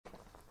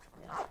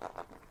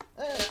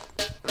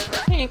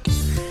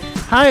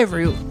Hi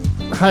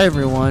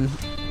everyone.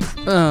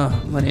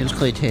 My name's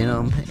Clay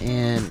Tatum,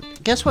 and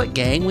guess what,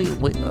 gang?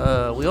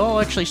 We all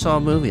actually saw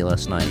a movie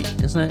last night.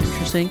 Isn't that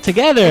interesting?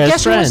 Together, and as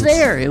guess friends. who was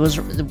there? It was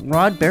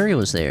Rod Berry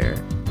was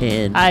there,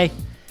 and Hi.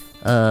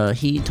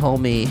 he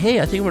told me,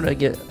 "Hey, I think we're gonna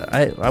get.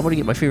 I want to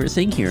get my favorite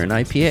thing here, an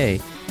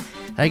IPA."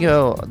 I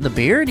go, "The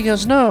beer?" And he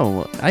goes,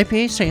 "No,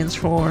 IPA stands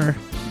for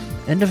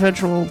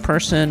individual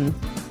person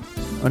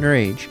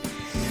underage."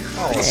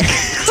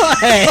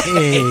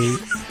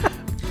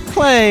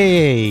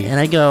 Clay. And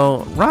I go,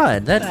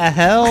 "Rod, that The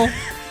hell?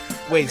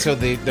 Wait, so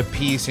the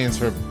P stands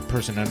for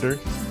person under?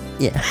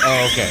 yeah."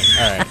 Oh, okay.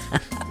 All right.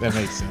 That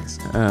makes sense.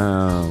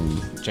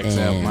 Checks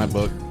out my and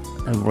book.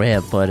 A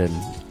red button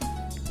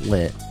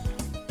lit.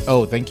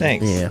 Oh, thank you.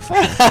 Thanks. Yeah.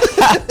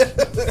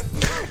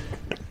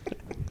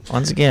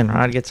 Once again,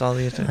 Rod gets all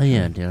the Oh attention.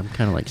 yeah, dude. I'm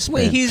kind of like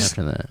spent he's-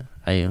 after that.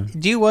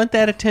 Do you want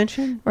that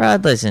attention?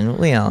 Rod, listen,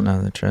 we all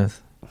know the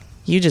truth.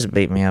 You just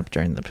beat me up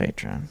during the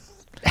Patreon.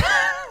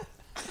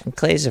 And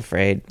Clay's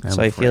afraid, I'm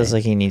so he feels afraid.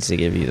 like he needs to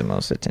give you the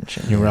most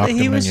attention. You rocked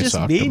He him was and you just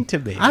socked mean him. to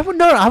me. I would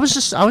know. I was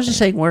just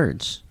saying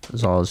words.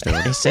 Is all I was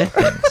doing. He said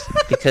things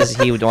because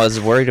he was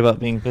worried about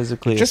being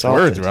physically Just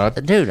assaulted. words,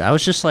 Rod. Dude, I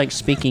was just like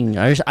speaking.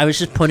 I was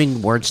just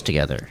putting words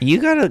together.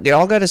 You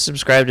all gotta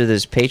subscribe to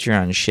this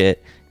Patreon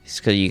shit,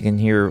 because you can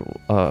hear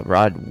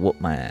Rod whoop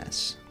my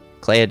ass.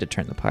 Clay had to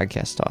turn the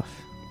podcast off.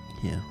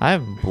 Yeah.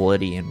 I'm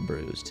bloody and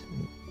bruised.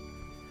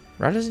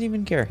 Rod doesn't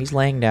even care. He's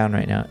laying down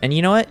right now. And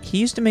you know what? He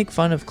used to make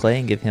fun of Clay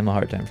and give him a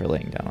hard time for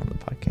laying down on the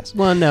podcast.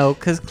 Well, no,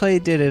 because Clay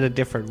did it a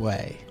different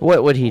way.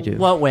 What would he do?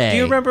 What way? Do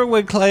you remember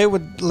when Clay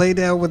would lay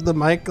down with the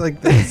mic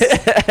like this?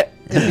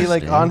 It'd be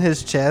like dude. on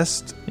his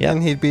chest, Yep.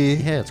 and he'd be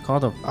Yeah, it's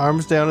called a.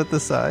 arms down at the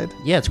side.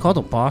 Yeah, it's called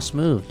a boss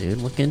move, dude.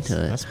 Look into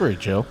it. That's pretty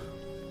chill.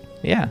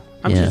 Yeah.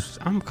 Yeah.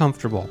 I'm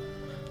comfortable.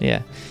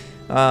 Yeah.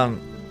 All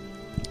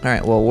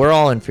right. Well, we're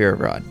all in fear of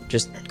Rod.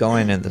 Just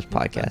going into this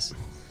podcast.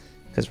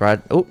 Because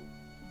Rod... Oh,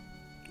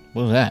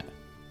 What was that?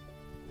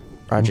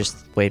 Rod just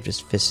waved his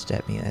fist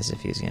at me as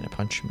if he was going to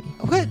punch me.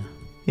 What?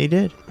 He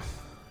did.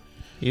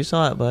 You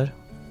saw it, bud.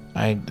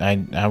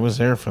 I was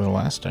there for the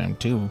last time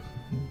too.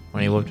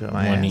 When he whooped at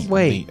my When ass.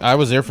 Wait. I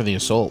was there for the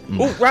assault.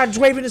 Oh, Rod's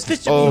waving his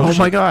fist at me. Oh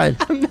my god.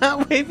 I'm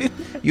not waving.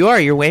 You are.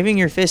 You're waving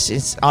your fist.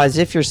 It's as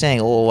if you're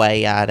saying, oh,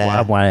 way yada.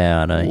 Yeah.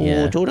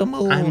 Oh, to the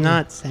moon. I'm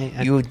not saying.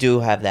 You do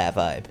have that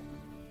vibe.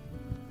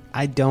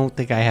 I don't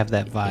think I have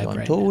that vibe Going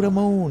right to now. the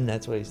moon.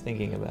 That's what he's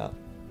thinking about.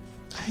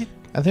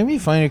 I think it'd be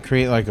fun to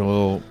create like a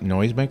little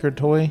noisemaker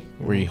toy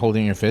where you're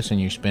holding your fist and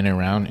you spin it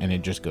around and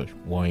it just goes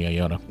waya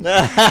yoda.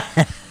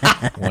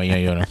 Waya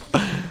yoda.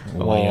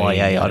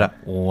 Waya yoda.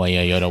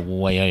 Waya yoda.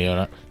 Waya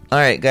yoda. All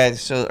right,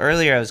 guys. So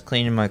earlier I was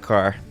cleaning my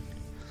car,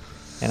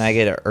 and I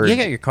get a urgent.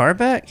 You got your car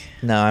back?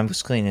 No, I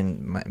was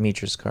cleaning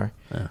Mitra's car.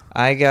 Oh.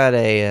 I got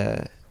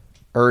a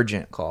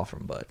urgent call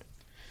from Bud.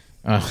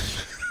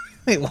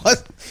 Wait,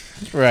 what?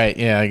 Right,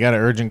 yeah, I got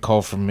an urgent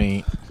call from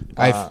me.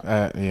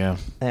 Yeah.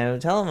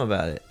 And tell him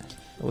about it.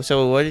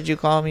 So what did you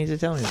call me to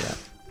tell me about?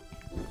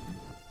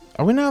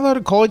 Are we not allowed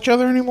to call each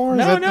other anymore? Is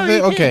No, that no, the thing?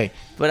 you can't. Okay.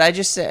 But I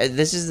just said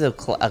this is a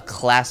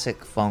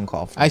classic phone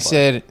call from I Bud.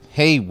 said,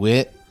 "Hey,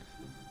 Wit,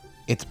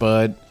 it's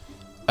Bud.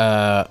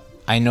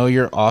 I know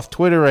you're off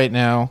Twitter right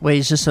now.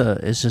 Wait, it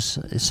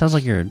sounds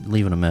like you're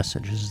leaving a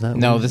message. Is that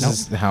No, what- this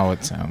is how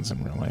it sounds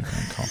in real life.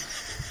 When I call.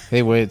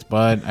 Hey, Wit, it's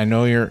Bud. I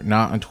know you're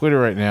not on Twitter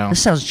right now, This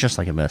sounds just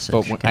like a message.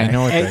 but I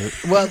know it.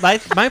 And, well, my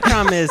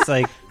problem is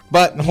like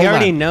But he hold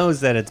already on. knows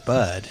that it's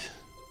Bud.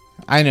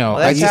 I know. Well,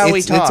 that's how we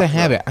it's talk, a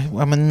habit.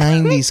 I'm a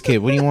 '90s kid.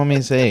 What do you want me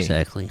to say?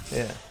 Exactly.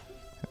 Yeah.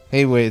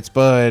 Hey, Wit, it's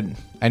Bud.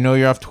 I know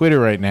you're off Twitter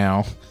right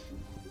now,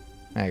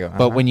 I go.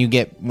 but when he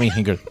goes,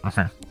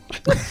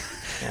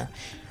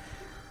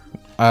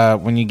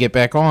 when you get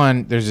back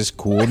on, there's this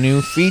cool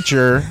new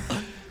feature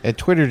that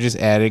Twitter just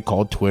added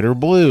called Twitter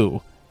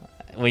Blue.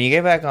 when you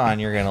get back on,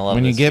 you're gonna love.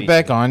 When you this get feature.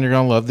 back on, you're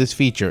gonna love this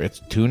feature. It's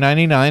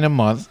 $2.99 a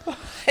month,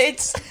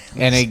 it's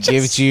and it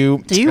gives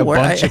you Do you a work?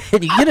 bunch of.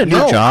 Did you get a new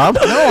No. job?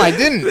 No, I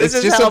didn't. This it's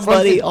is just how a fun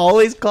Buddy thing.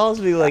 always calls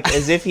me, like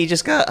as if he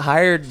just got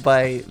hired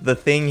by the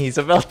thing he's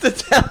about to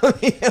tell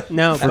me.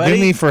 No, Forgive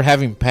me for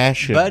having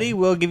passion. Buddy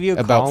will give you a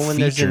about call when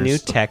there's a new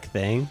features. tech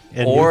thing,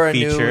 Or a new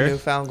new feature.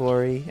 Newfound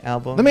Glory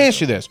album. Let me ask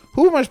you this: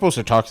 who am I supposed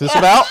to talk to this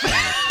about?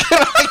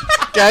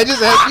 Can I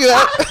just ask you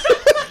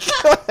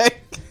that?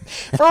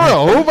 For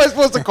real, who am I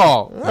supposed to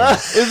call?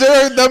 Is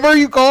there a number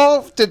you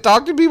call to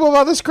talk to people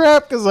about this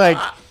crap? Because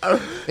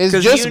it's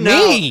 'Cause just you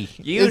know, me.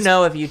 You It's-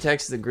 know if you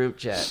text the group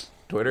chat.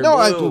 Twitter No,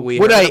 Blue,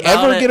 would I heard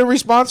about ever it. get a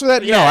response for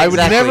that? Yeah, no, I would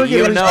exactly. never get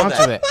You a know response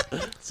for that.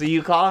 that. So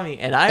you call me,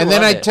 and I And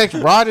then love I it. text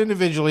Rod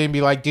individually and be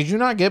like, "Did you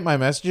not get my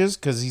messages?"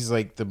 Because he's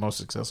like the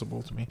most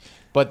accessible to me.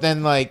 But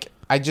then I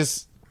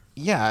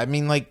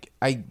mean,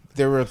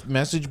 there were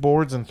message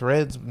boards and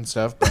threads and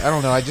stuff. But I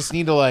don't know. I just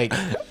need to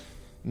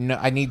no,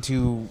 I need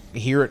to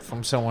hear it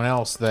from someone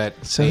else that.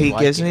 So they he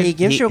like gives it. me- He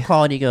gives He- you a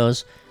call and he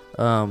goes,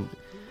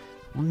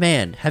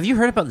 "Man, have you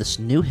heard about this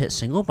new hit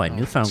single by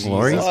Newfound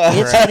Glory? Jesus.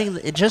 It's hitting.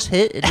 It just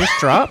hit. It just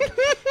dropped."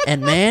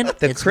 And man,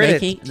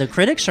 critic- the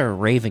critics are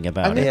raving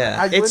about mean, it. Yeah,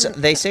 I wouldn't-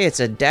 they say it's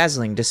a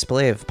dazzling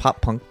display of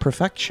pop punk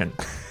perfection.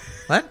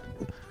 What?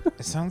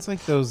 It sounds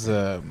like those.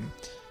 You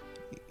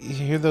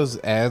hear those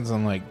ads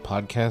on like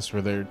podcasts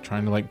where they're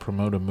trying to like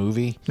promote a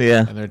movie.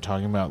 Yeah. And they're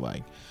talking about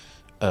like,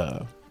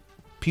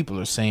 people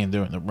are saying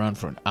they're in the run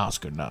for an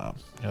Oscar nom.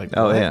 You're like,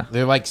 Oh, what? yeah.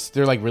 They're like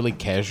really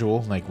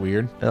casual, like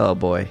weird. Oh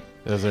boy.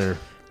 Those are.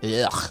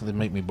 Ugh, they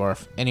make me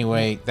barf.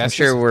 Anyway, that's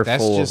sure we're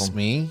that's full of just them.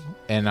 me,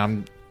 and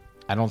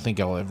I don't think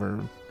I'll ever.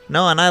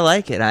 No, and I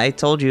like it. I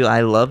told you I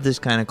love this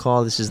kind of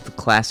call. This is the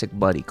classic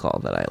buddy call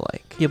that I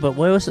like. Yeah, but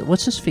what's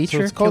this feature?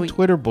 So it's Can called we-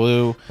 Twitter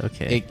Blue.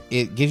 Okay.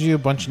 It gives you a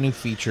bunch of new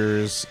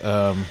features.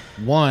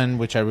 One,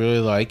 which I really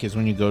like, is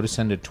when you go to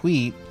send a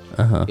tweet,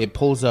 it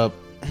pulls up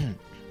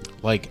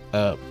like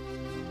a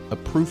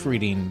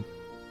proofreading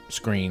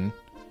screen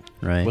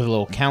Right. with a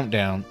little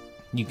countdown.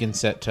 You can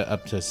set to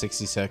up to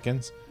 60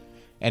 seconds,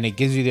 and it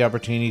gives you the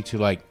opportunity to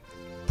like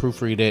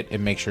proofread it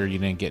and make sure you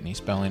didn't get any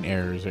spelling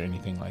errors or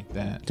anything like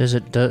that. Does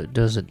it do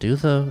is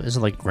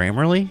it like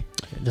Grammarly?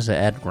 Does it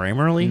add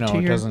Grammarly No, to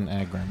it your... doesn't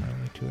add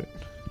Grammarly to it.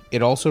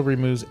 It also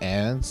removes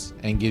ads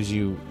and gives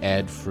you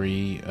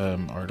ad-free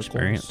articles.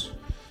 Experience.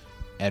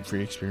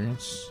 Ad-free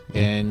experience.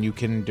 And you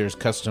can, there's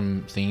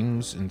custom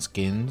themes and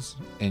skins,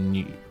 and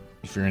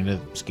if you're into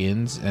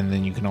skins, and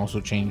then you can also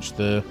change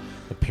the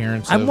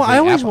appearance of the I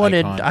always app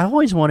wanted icon. I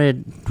always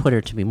wanted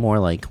Twitter to be more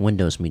like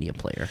Windows Media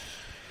Player.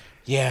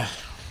 Yeah.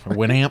 Or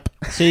Winamp.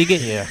 So you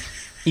get Yeah.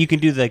 you can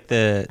do like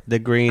the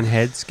green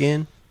head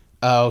skin.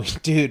 Oh,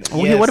 dude!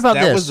 Oh, yes, what about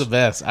that this? was the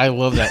best. I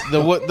love that.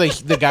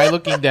 The guy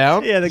looking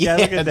down. Yeah, the guy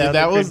looking dude, down,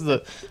 That the was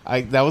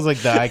that was like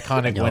the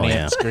iconic Oh, Winamp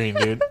yeah. screen,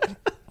 dude.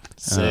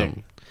 Sick.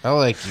 I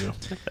like you.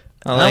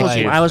 I was- like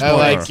you. I was I more-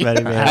 like you.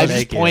 Ready, man. I just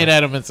Thank you. point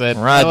at him and said,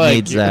 Rod I like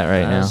needs you. that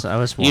right I now.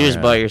 was You more,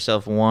 just bought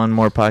yourself one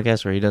more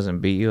podcast where he doesn't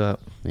beat you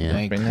up. Yeah.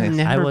 Thank Pretty you.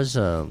 nice.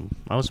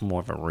 I was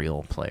more of a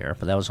real player,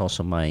 but that was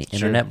also my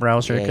internet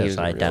browser Yeah, he because was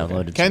a I real guy.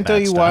 downloaded. Can I some tell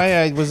bad you stuff. why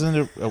I was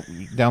into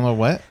download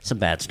what? Some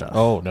bad stuff.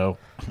 Oh no.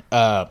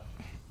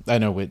 I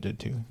know Whit did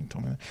too. He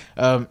told me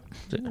that.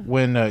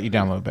 When you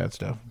download bad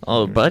stuff.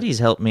 Oh, buddies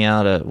helped me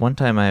out. One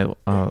time I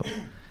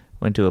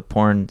went to a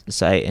porn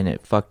site and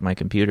it fucked my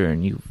computer,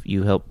 and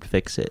you helped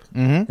fix it.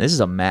 Mm-hmm. This is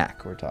a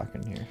Mac we're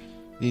talking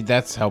here.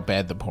 That's how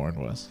bad the porn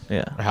was.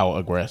 Yeah. Or how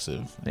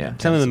aggressive. Yeah.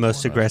 Some of the most porn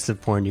was.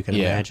 aggressive porn you can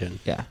Yeah. imagine.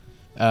 Yeah.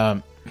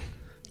 I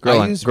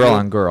use Girl Real-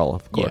 on girl,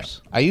 of Yeah.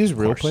 course. I use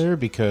Real Player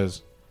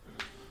because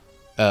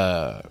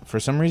for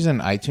some reason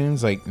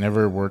iTunes like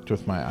never worked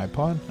with my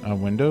iPod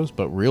on Windows,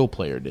 but Real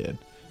Player did.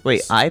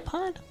 Wait,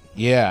 iPod?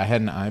 Yeah, I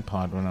had an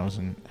iPod when I was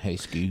in high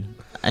school.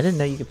 I didn't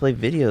know you could play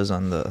videos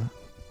on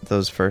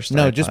those first.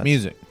 No, just iPods.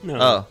 music. No,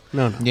 Oh.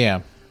 no.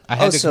 Yeah. I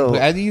had, so- I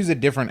had to use a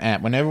different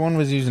app. When everyone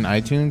was using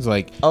iTunes,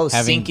 like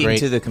having syncing great,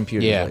 to the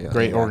computer. yeah, Like,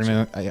 great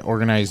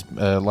organized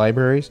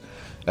libraries.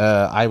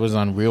 I was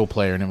on Real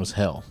Player and it was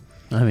hell.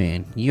 I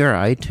mean, your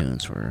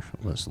iTunes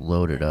was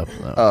loaded up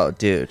though. Oh,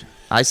 dude.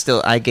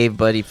 I gave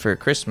Buddy for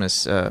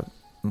Christmas a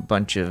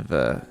bunch of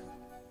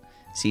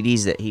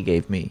CDs that he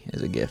gave me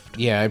as a gift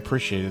Yeah, I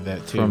appreciated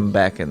that too. from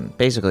back in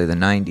basically the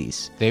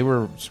 90s. They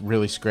were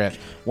really scratched.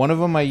 One of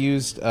them I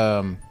used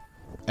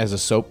as a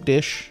soap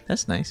dish.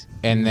 That's nice.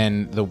 And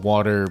then the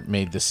water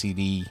made the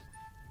CD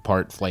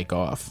part flake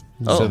off.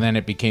 Oh. So then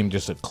it became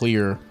just a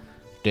clear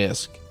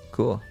disc.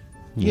 Cool.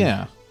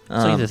 Yeah.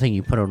 It's like the thing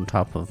you put on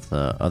top of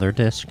the other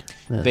disc.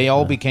 They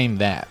all became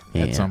that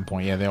Yeah. at some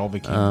point. Yeah, they all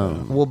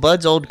became Well,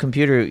 Bud's old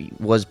computer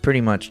was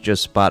pretty much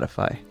just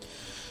Spotify.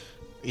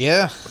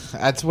 yeah,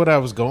 that's what I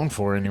was going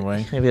for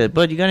anyway. Maybe like,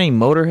 Bud, you got any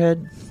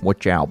Motorhead?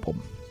 Which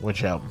album?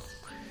 Which album?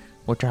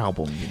 Which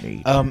album you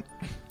need?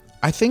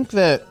 I think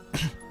that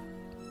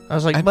I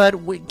was like,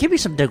 bud, give me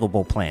some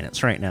Diggable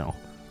Planets right now.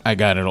 I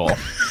got it all.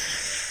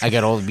 I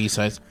got all the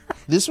B-sides.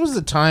 This was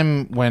the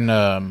time when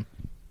there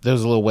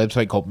was a little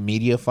website called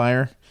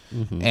Mediafire,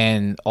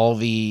 and all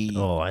the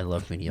Oh, I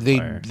love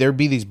Mediafire. there'd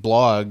be these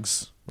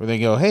blogs where they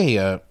go,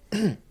 hey,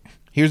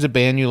 here's a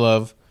band you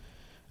love,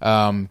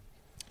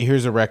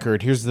 here's a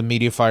record, here's the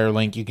Mediafire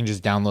link, you can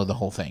just download the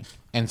whole thing.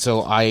 And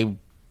so I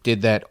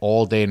did that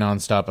all day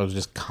nonstop. I was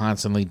just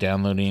constantly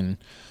downloading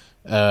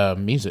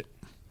music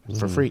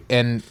for free.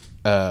 And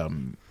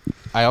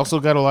I also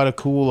got a lot of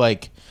cool,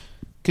 like,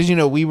 because,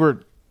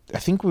 I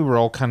think we were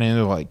all kind of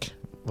into, like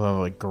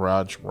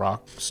garage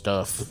rock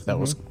stuff that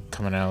was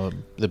coming out of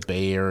the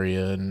Bay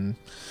Area, and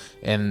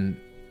there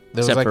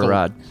was Except like for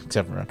Rod.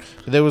 Except for Rod.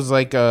 But there was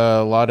like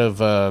a lot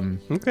of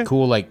Okay.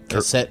 cool like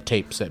cassette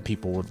tapes that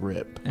people would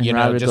rip. And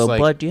Rod would go,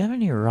 Bud, do you have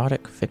any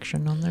erotic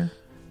fiction on there?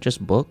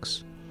 Just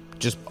books?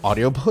 just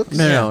audiobooks.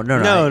 No. He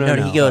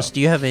no. goes, do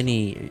you have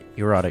any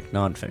erotic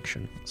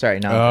nonfiction? Sorry,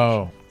 no.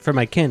 Oh, For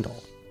my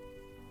Kindle.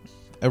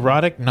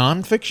 erotic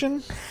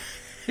nonfiction.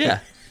 Yeah.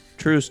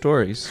 True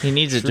stories. He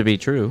needs it to be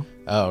true.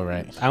 Oh,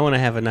 right. I want to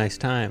have a nice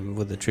time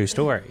with a true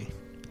story.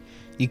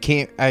 You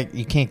can't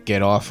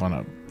get off on Yeah,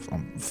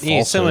 someone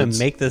falsehoods.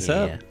 make this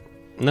up.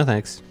 No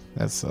thanks.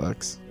 That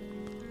sucks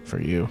for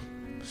you.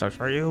 Sucks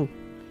for you.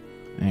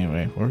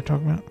 Anyway, what were we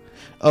talking about?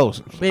 Oh,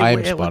 I am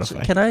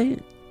Spotify. Can I?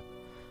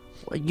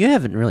 You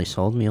haven't really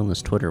sold me on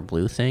this Twitter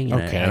Blue thing.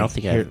 And Okay. I don't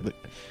think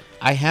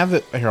I have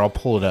it here. I'll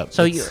pull it up.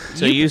 So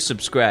It's- you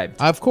subscribed.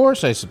 of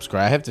course, I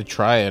subscribe. I have to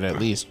try it at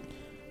least.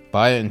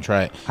 Buy it and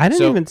try it. I didn't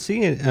So, even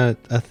see a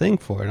thing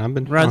for it. I've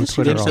been Rod, on this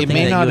Twitter seems all something It may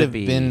that day. you not would have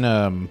be-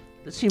 been.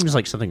 It seems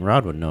like something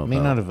Rod would know May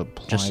about. not have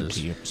applied just to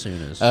as you.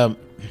 soon as.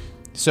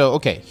 So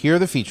okay, here are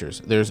the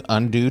features. There's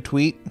undo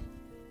tweet.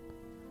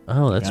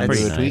 oh, that's That's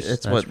pretty a nice. tweet. It's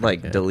That's what, pretty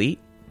like, good. delete?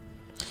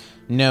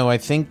 No, I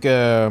think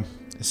it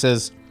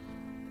says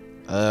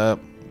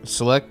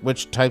select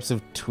which types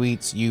of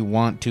tweets you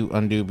want to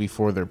undo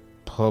before they're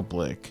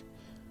public.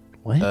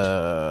 What?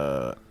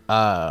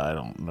 I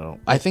don't know.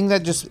 I think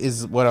that just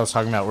is what I was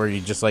talking about, where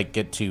you just like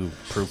get to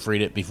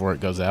proofread it before it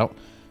goes out.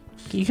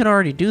 You can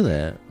already do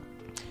that.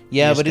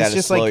 Yeah, You but it's gotta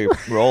just slow like your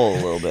roll a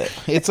little bit.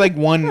 it's like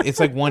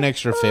one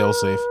extra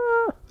failsafe.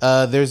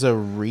 There's a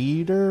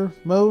reader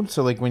mode,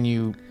 so like when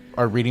you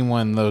are reading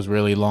one of those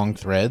really long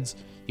threads,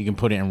 you can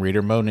put it in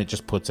reader mode, and it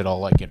just puts it all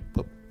like in.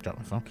 Oop, drop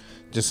my phone.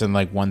 Just in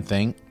like one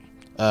thing.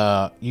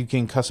 You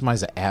can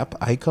customize an app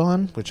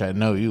icon, which I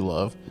know you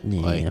love.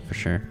 Yeah, Like, for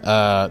sure.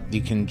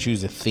 you can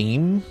choose a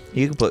theme.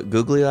 You can put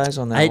googly eyes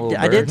on that little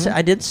I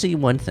bird. did see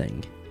one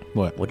thing,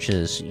 What? which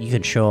is you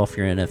can show off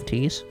your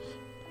NFTs.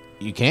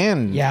 You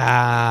can.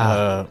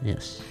 Yeah,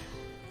 Yes.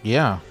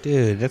 Yeah.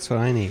 dude, that's what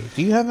I need.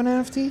 Do you have an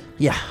NFT?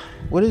 Yeah.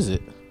 What is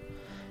it?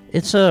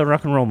 It's a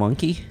rock and roll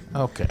monkey.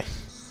 Okay.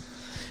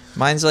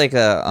 Mine's like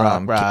a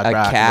rock, a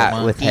rock, cat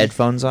little with monkey.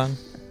 headphones on.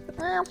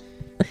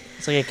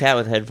 It's like a cat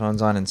with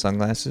headphones on and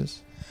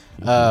sunglasses.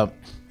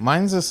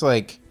 Mine's just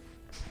like,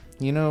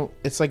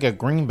 it's like a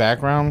green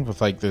background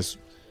with like this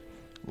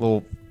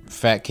little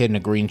fat kid in a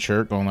green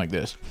shirt going like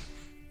this.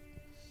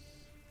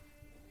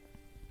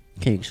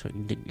 Can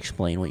you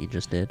explain what you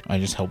just did? I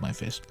just held my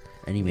fist.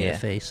 And you made Yeah. a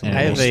face. And a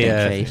I little have stink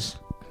a, face.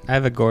 I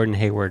have a Gordon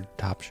Hayward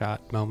Top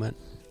Shot moment.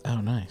 Oh,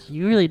 nice.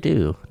 You really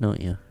do,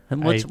 don't you?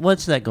 And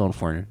what's that going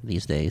for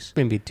these days?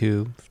 Maybe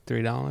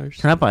 $2-3.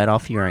 Can I buy it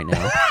off you right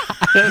now?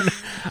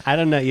 I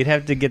don't know. You'd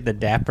have to get the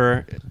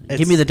Dapper.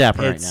 Give me the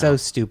Dapper right It's now. so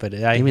stupid.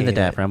 I Give me the hate it.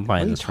 Dapper. I'm What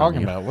buying are you this from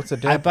talking you. about? What's a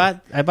I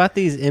dapper? bought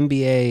these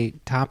NBA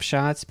Top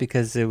Shots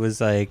because it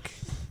was a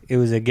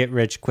get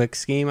rich quick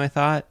scheme. I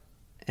thought,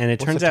 and it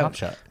What's turns a out Top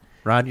Shot?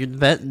 Rod,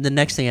 the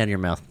next thing out of your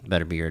mouth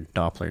better be your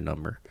Doppler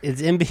number.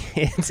 it's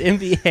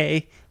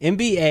NBA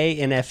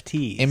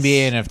NFTs.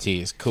 NBA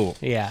NFTs. Cool.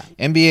 Yeah,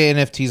 NBA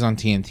NFTs on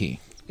TNT.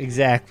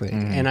 exactly.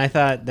 And I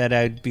thought that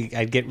I'd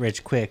get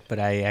rich quick, but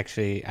I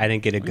didn't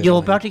get a good. You're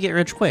one. about to get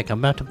rich quick. I'm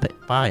about to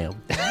buy them.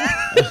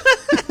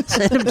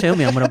 Send them to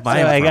me. I'm going to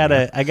buy So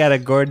them. I got a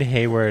Gordon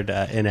Hayward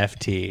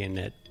NFT,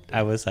 and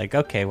I was like,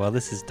 okay, well,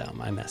 this is dumb.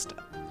 I messed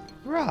up.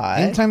 Right.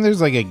 Anytime there's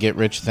like a get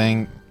rich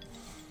thing,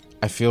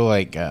 I feel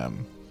like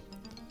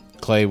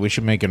Clay, we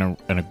should make an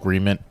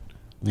agreement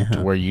Uh-huh.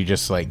 to where you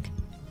just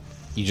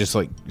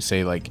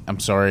say like, I'm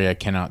sorry, I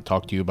cannot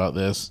talk to you about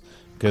this,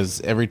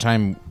 because every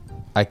time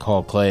I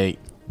call Clay,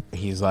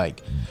 he's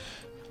like,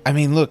 I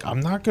mean, look, I'm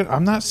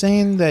not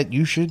saying that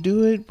you should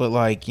do it, but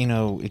like,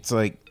 it's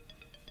like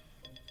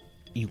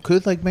you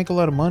could like make a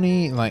lot of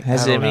money. Like,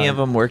 Has I don't any know. of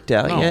them worked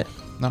out No, yet?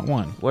 Not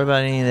one. What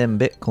about any of them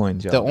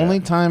bitcoins? The only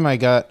time I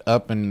got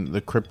up in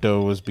the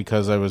crypto was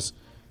because I was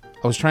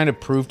trying to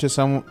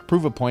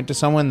prove a point to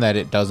someone that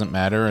it doesn't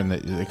matter and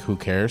that like, who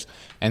cares.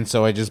 And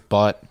so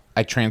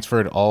I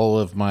transferred all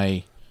of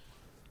my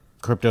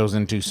cryptos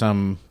into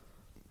some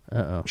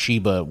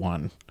Shiba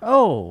one.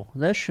 Oh,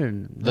 that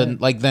should...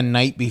 The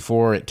night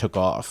before it took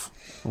off.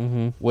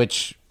 Mm-hmm.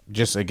 Which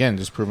just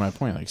proved my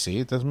point. Like, see,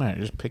 it doesn't matter.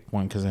 Just pick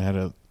one because it had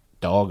a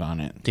dog on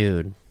it.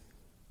 Dude,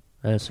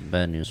 that's some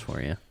bad news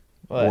for you.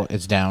 Well,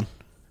 it's down.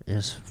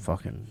 It's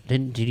fucking...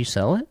 Did you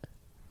sell it?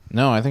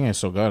 No, I think I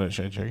still got it.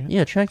 Should I check it?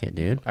 Yeah, check it,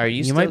 dude. Are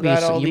you still might got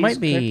be, all you these might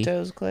be,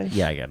 cryptos, Clay?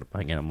 Yeah, I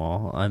get them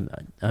all.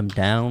 I'm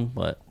down,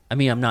 but I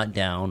mean, I'm not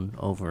down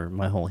over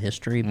my whole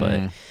history,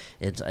 but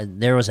it's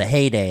there was a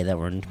heyday that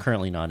we're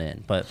currently not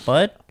in. But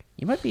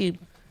you might be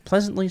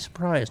pleasantly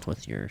surprised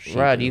with your shit.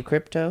 Rod, you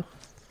crypto?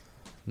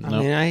 I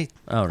mean, I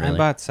really?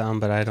 bought some,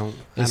 but I don't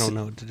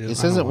know what to do. It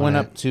says it went I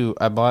up to.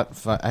 I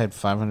had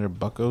 500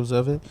 buckos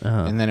of it,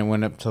 and then it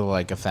went up to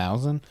like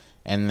 1,000,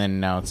 and then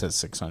now it's at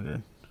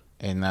 600,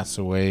 and that's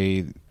the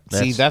way.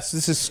 This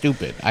is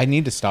stupid. I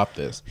need to stop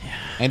this.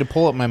 I need to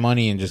pull up my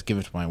money and just give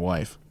it to my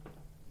wife.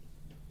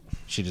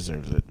 She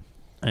deserves it.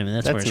 I mean,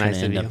 that's That's where it's nice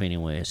going to of end up you.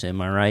 anyways. Am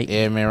I right?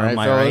 Am I right,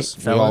 fellas?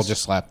 We all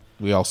just slapped.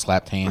 We all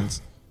slapped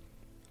hands.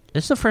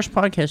 This is the first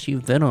podcast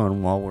you've been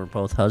on while we're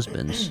both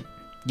husbands.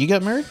 You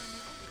got married?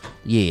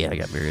 Yeah, I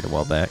got married a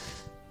while back.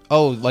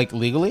 Oh, like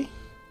legally?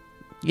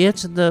 Yeah,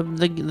 it's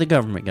the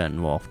government got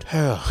involved.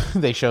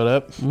 They showed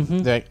up.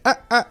 They're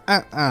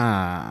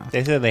like,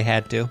 They said they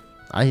had to.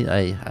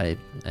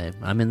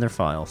 I'm in their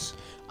files.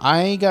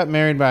 I got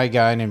married by a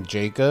guy named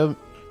Jacob.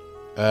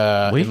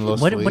 Wait, in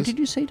Los what Feliz. did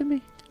you say to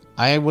me?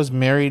 I was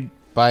married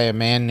by a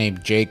man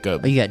named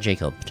Jacob. Oh, you got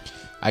Jacob.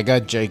 I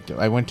got Jacob.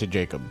 I went to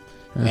Jacob,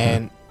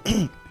 and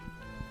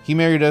he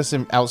married us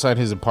outside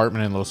his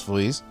apartment in Los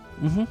Feliz.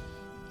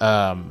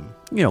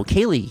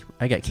 Kaylee.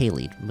 I got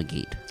Kaylee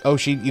McGee. Oh,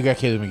 you got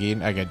Kaylee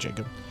McGee. I got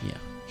Jacob. Yeah.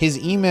 His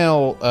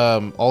email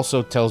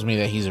also tells me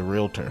that he's a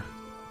realtor.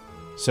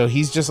 So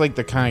he's just like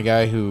the kind of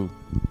guy who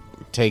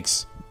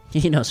takes...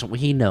 He knows.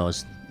 He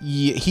knows.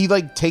 He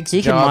like takes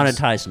He jobs...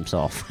 can monetize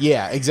himself.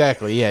 Yeah,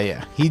 exactly.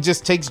 Yeah. He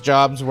just takes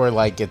jobs where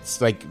like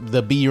it's like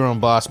the be your own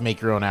boss,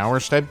 make your own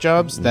hours type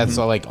jobs. That's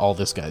all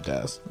this guy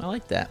does. I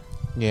like that.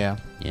 Yeah.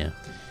 Yeah.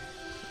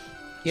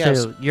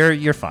 Yes. So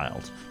you're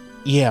filed.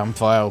 Yeah, I'm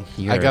filed.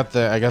 You're I got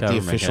the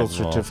government official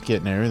involved. certificate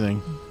and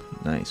everything.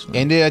 Nice.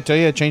 And did I tell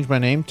you I changed my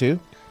name too?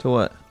 To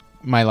what?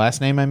 My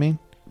last name, I mean.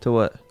 To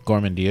what?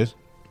 Gorman Diaz.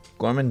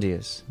 Gorman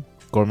Diaz.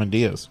 Gorman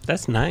Diaz.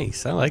 That's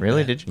nice. I like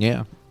Really? that. Did you?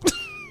 Yeah.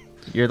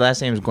 Your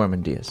last name is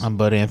Gorman Diaz. I'm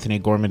Bud Anthony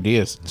Gorman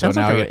Diaz. Sounds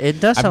like it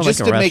does sound like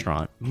a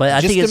restaurant, but I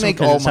just think to it's make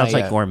because all it sounds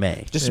my, like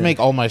gourmet. Just to make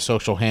all my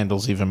social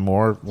handles even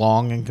more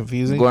long and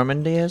confusing.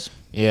 Gorman Diaz?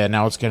 Yeah,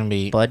 now it's going to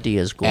be Bud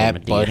Diaz, Gorman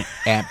at Diaz.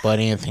 Bud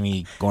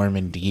Anthony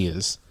Gorman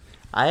Diaz.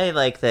 I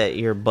like that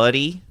your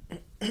buddy,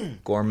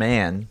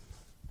 Gorman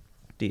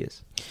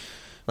Diaz.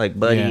 Like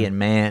buddy Yeah. and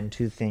man,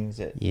 two things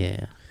that...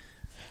 Yeah.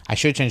 I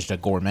should change to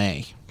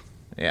Gourmet.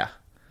 Yeah.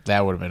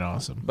 That would have been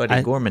awesome.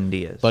 Buddy Gorman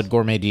Diaz. Bud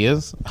Gourmet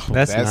Diaz? Oh,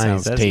 That's that nice.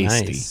 sounds That's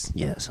tasty. nice.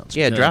 Yeah, sounds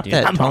Yeah, good, drop dude.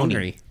 that I'm Tony.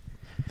 hungry.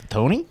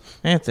 Tony?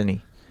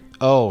 Anthony.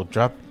 Oh,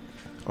 drop...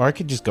 Or I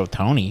could just go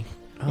Tony.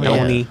 Oh,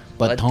 Tony. yeah.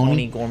 But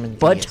Tony? Gorman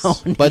Bud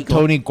Diaz. Tony. But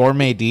Tony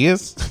Gourmet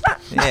Diaz?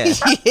 Yeah.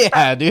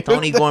 Yeah, dude.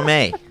 Tony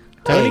Gourmet.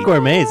 Tony Hey.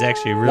 Gourmet is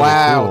actually really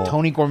Wow, cool.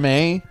 Tony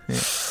Gourmet?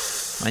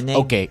 My name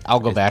Okay, I'll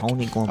go is back.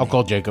 Tony Gourmet. I'll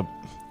call Jacob.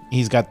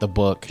 He's got the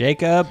book.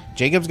 Jacob.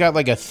 Jacob's got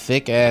like a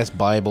thick ass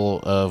Bible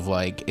of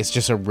like it's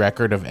just a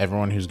record of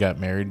everyone who's got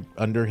married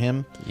under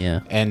him, Yeah.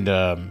 and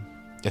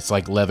it's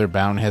like leather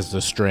bound, has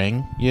the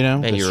string, you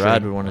know. Hey, the your string.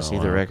 Rod would want to see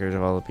wow. the record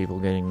of all the people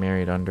getting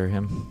married under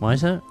him. Why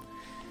is that?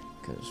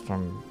 Because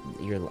from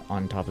you're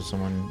on top of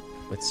someone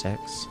with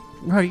sex.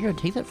 Bro, you're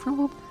gonna take that from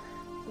him?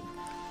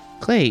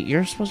 Clay,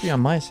 you're supposed to be on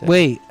my side.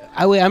 Wait,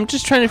 I'm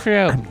just trying to figure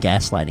out. I'm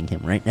gaslighting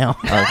him right now.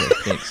 Okay,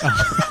 thanks.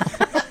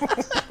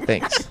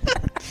 Thanks.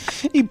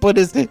 He put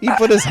his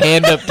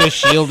hand up to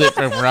shield it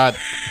from Rod.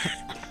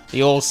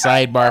 The old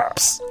sidebar.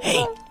 Psst,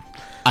 hey,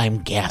 I'm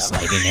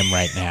gaslighting him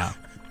right now.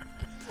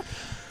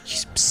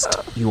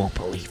 Psst, you won't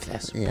believe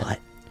this, Yeah. but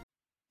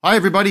Hi,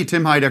 everybody.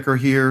 Tim Heidecker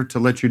here to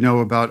let you know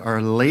about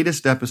our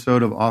latest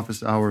episode of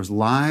Office Hours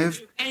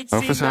Live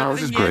Office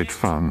Hours is great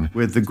fun.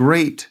 with the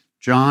great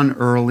John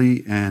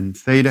Early and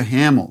Theda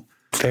Hamill.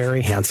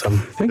 Very handsome.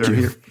 Thank They're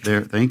you.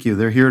 here. Thank you.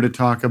 They're here to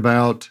talk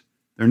about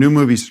their new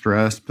movie,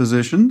 Stress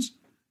Positions.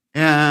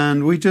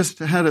 And we just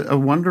had a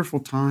wonderful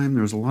time.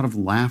 There was a lot of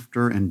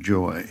laughter and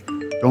joy.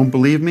 Don't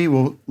believe me?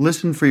 Well,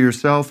 listen for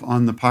yourself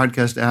on the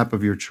podcast app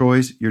of your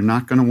choice. You're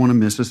not going to want to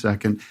miss a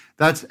second.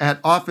 That's at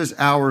Office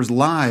Hours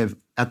Live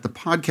at the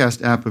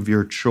podcast app of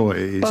your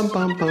choice.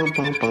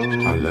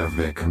 I love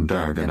Vic and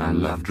Doug, and I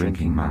love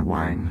drinking my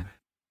wine.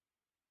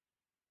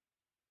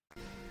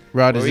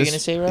 Rod, What is were you this gonna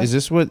say, Rod? is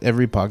this what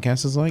every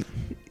podcast is like?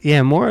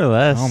 Yeah, more or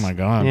less. Oh my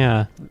God.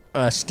 Yeah.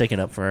 Sticking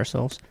up for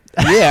ourselves.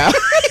 Yeah.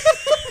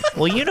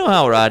 Well, you know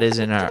how Rod is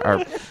in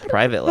our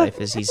private life.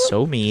 Is he's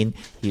so mean.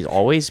 He's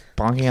always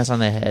bonking us on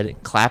the head,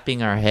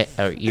 clapping our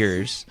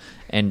ears,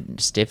 and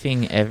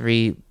stiffing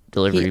every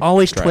delivery. He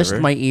always driver. twists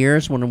my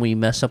ears when we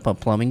mess up a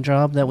plumbing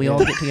job that we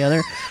all get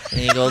together. And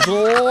he goes,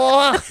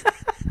 "Oh."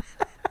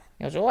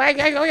 He goes, "Oh,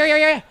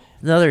 yeah."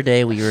 The other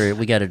day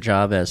we got a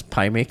job as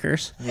pie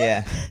makers.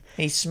 Yeah.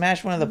 He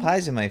smashed one of the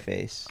pies in my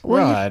face.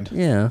 Rod.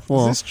 Yeah. Is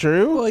Well, this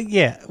true? Well,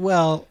 yeah.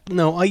 Well,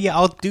 no. Yeah,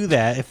 I'll do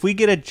that. If we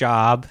get a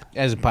job,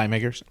 As pie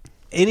makers?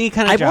 any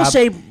kind of I job. will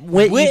say you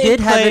Whit did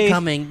and have Clay- it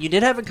coming. You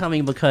did have it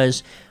coming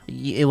because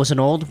it was an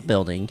old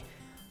building.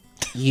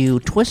 You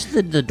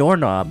twisted the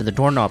doorknob, and the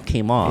doorknob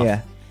came off.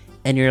 Yeah.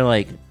 And you're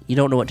like, you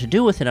don't know what to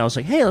do with it. I was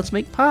like, hey, let's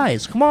make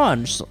pies. Come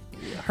on, just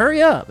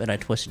hurry up. And I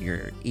twisted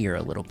your ear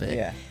a little bit.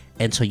 Yeah.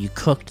 And so you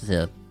cooked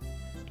the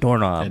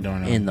doorknob,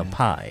 in the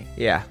pie.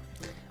 Yeah.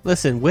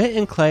 Listen, Whit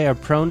and Clay are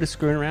prone to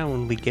screwing around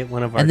when we get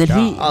one of our And then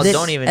jobs. Oh, then,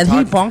 don't even and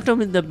he talk- bonked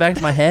him in the back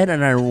of my head,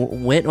 and I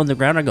went on the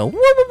ground. I go, whoop,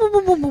 whoop,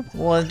 whoop, whoop, whoop.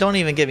 Well, don't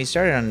even get me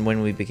started on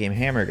when we became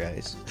hammer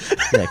guys.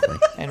 Exactly.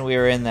 And we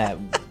were in that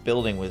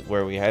building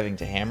where we were having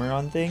to hammer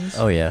on things.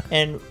 Oh yeah.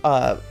 And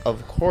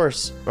of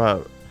course,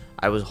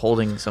 I was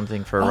holding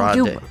something for Oh, Rod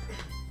you- to.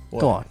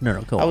 Go on. No,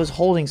 go on. I was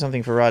holding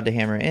something for Rod to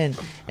hammer in,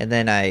 and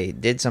then I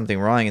did something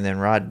wrong, and then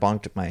Rod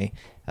bonked my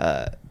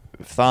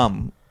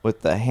thumb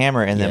with the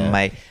hammer, and Yeah. then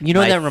my You know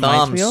what my that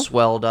reminds thumb me of?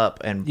 swelled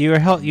up, and You were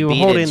beat it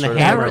holding the sort of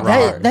hammer like a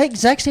wrong. rod. that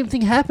exact same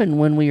thing happened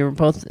when we were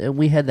both.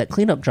 We had that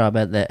cleanup job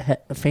at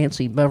that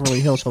fancy Beverly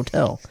Hills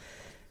hotel,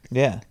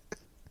 Yeah.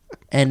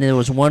 and there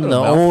was one of What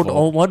the a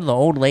mouthful.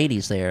 old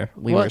ladies there.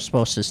 We What? were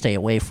supposed to stay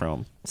away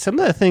from. Some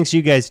of the things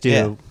you guys do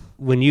Yeah.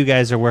 when you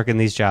guys are working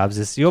these jobs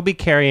is you'll be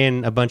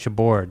carrying a bunch of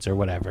boards or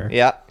whatever.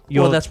 Yeah.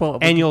 that's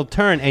what. And you'll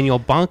turn and you'll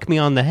bonk me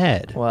on the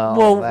head.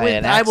 Well, by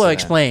an I will accident.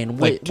 explain.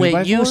 Like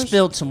Wait, you 2x4s?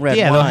 spilled some red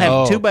Yeah, they'll wine. have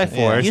Oh, 2x4s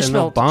You and they'll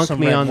spilled bonk some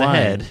me red on the wine.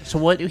 head. So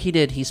what he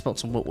did, he spilled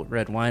some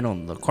red wine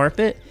on the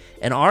carpet,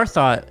 and our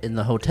thought in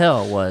the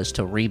hotel was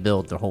to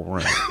rebuild the whole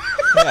room.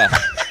 Yeah.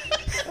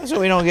 So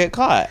we don't get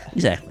caught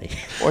Exactly.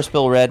 or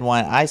spill red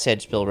wine. I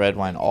said spill red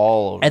wine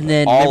all over. And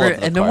then all remember, over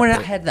the and then when I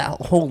carpet. had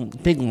that whole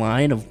big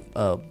line of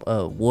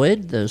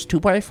wood, those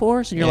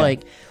 2x4s, and you're Yeah.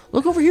 like,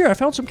 "Look over here! I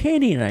found some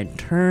candy." And I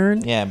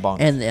turned, Yeah, bonk.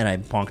 and I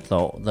bonked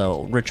the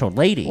rich old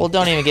lady. Well,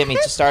 don't even get me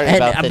started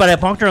about but I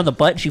bonked her on the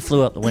butt, and she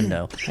flew out the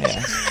window.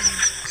 Yeah.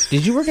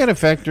 Did you work at a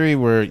factory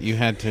where you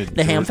had to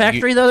The ham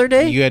factory the other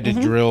day? You had to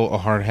drill a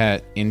hard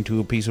hat into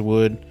a piece of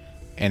wood,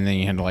 and then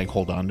you had to like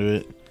hold on to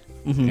it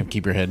and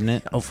keep your head in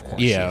it. Of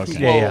course. Yeah.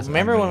 Okay. Yeah, Well,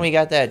 remember when we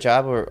got that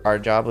job where our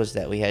job was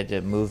that we had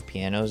to move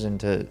pianos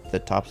into the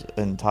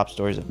top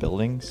stories of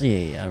buildings?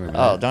 Yeah, I remember.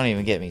 Oh, that. don't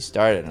even get me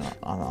started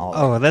on all.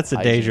 Oh, that's a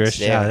hijinks dangerous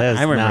there. job. That is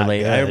I remember not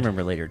later. I good.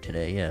 remember later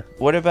today. Yeah,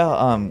 What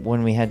about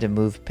when we had to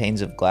move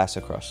panes of glass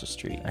across the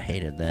street? I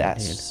hated that.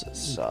 That's dude.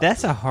 sucked.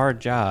 That's a hard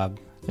job.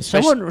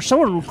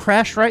 Someone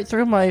crashed right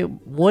through my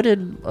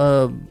wooden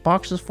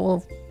boxes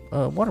full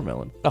of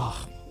watermelon.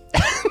 Oh,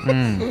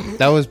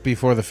 That was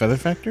before the feather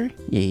factory.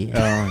 Yeah.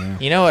 Oh yeah.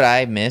 you know what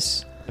I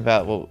miss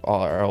about all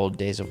our old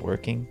days of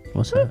working?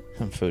 What's that?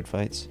 Food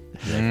fights.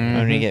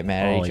 When we get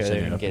mad at Always each other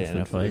ended and up get in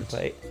in a food food fights.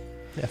 fight.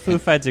 Yeah,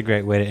 food fight's a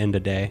great way to end a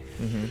day.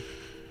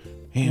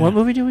 Yeah. What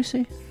movie do we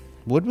see?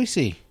 What'd we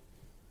see?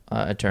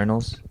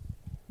 Eternals.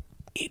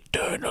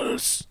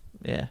 Eternals.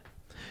 Yeah.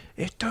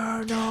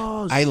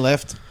 Eternals. I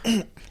left.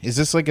 Is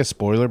this like a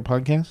spoiler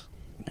podcast?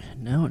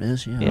 No, it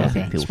is. Yeah. Yeah.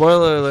 Okay.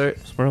 Spoiler alert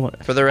Spoiler.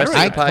 for the rest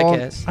I of the called-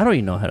 podcast. I don't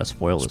even know how to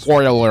spoil this.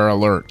 Spoiler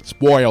alert!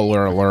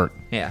 Spoiler alert!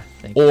 Yeah.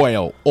 Thank you.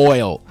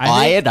 Oil,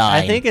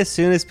 I think as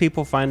soon as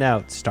people find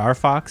out Star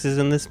Fox is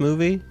in this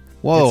movie,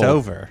 Whoa. it's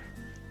over.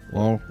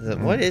 Well,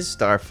 What is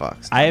Star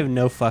Fox? I have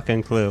no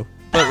fucking clue.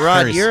 But Rod,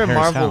 Harris- you're a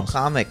Harris Marvel House.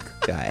 comic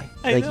guy.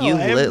 I Like know, you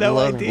I have no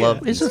idea.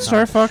 love. Isn't these Star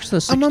comics. Fox the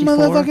I'm a 64?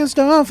 motherfucking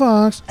Star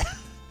Fox.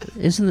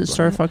 Isn't it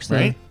Star Fox the?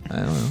 Right? I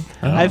don't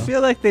know. I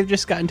feel like they've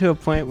just gotten to a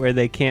point where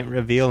they can't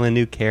reveal a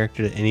new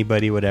character that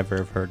anybody would ever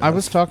have heard of. I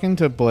was talking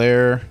to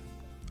Blair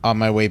on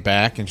my way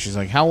back, and she's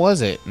like, "How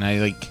was it?" And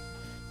I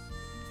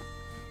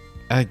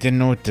didn't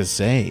know what to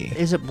say.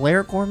 Is it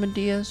Blair Gorman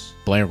Diaz?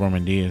 Blair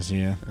Gorman Diaz,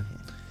 yeah.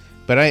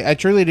 But I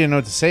truly didn't know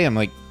what to say. I'm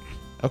like,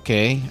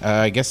 okay,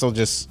 I guess I'll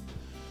just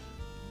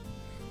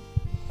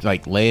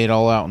like lay it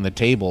all out on the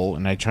table.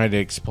 And I tried to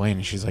explain,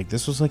 and she's like,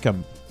 "This was like a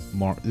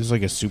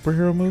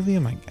superhero movie."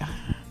 I'm like,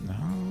 no,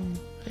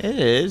 It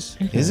is.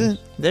 is it?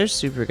 There's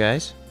super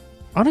guys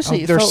Honestly,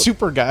 Oh, it they're felt-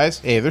 super guys.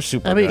 Hey, they're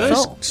super I mean, it guys.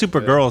 There's felt- super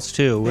girls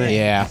too.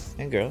 Yeah,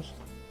 and girls.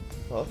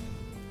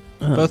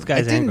 Both it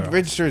guys and didn't girls.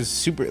 register as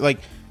super. Like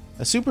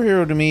a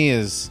superhero to me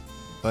is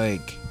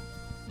like,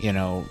 like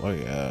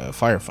a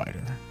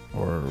firefighter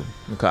or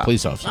Okay.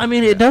 police officer. I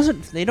mean, it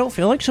doesn't. They don't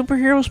feel like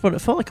superheroes, but it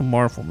felt like a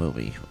Marvel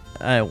movie.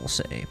 I will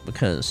say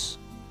because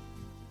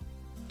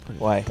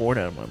Why? bored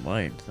out of my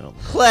mind. Though.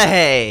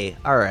 Clay.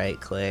 All right,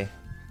 Clay.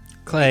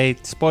 Clay,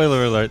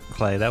 spoiler alert,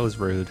 Clay, that was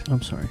rude.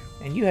 I'm sorry.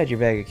 And you had your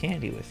bag of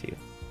candy with you.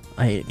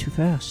 I ate it too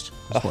fast.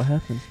 That's what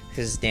happened.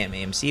 Because damn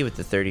AMC with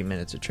the 30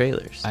 minutes of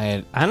trailers.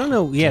 I I don't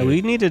know. Yeah, Dude.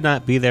 we need to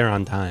not be there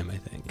on time, I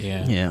think.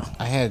 Yeah. Yeah.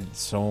 I had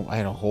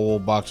a whole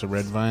box of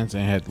red vines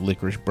and I had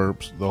licorice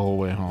burps the whole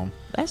way home.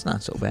 That's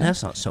not so bad.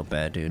 That's not so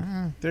bad, dude.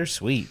 They're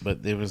sweet, but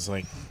it was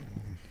like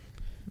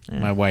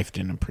my wife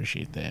didn't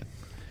appreciate that.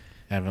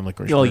 Having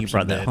licorice Oh, burps you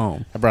brought in that bed.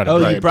 home. I brought it Oh,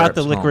 back. you brought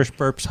the burps licorice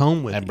burps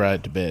home with I you. brought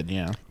it to bed,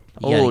 yeah.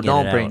 You gotta Oh, get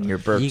don't it bring out. your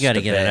burps You got to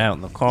to get bed. it out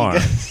in the car.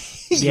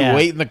 You Yeah.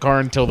 wait in the car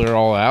until they're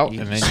all out, and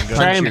then you go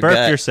Try and your burp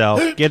gut. yourself.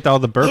 Get all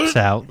the burps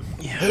out.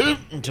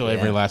 until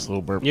every last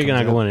little burp. You're comes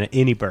not out. going to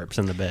any burps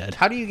in the bed.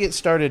 How do you get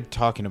started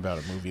talking about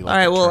a movie like All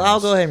right, well, I'll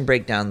Eternals? go ahead and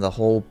break down the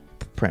whole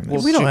premise.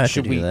 Well, we don't should- have to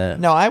should do we-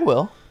 that. No, I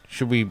will.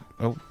 Should we?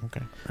 Oh,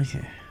 okay.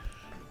 Okay.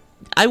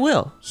 I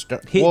will.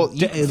 Start. He- Well,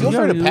 you d- feel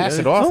free to pass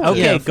it off. Oh, Okay,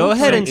 yeah, go feel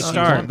ahead free and to-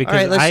 start All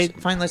because right,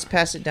 I let's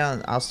pass it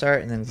down. I'll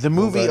start and then The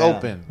we'll movie go down.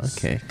 opens.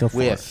 Okay, go for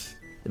with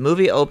The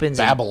movie opens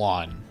in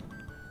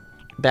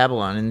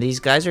Babylon. and these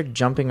guys are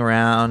jumping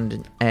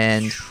around,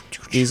 and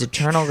these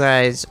Eternal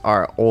guys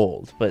are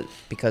old, but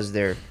because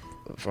they're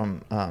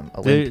from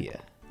Olympia,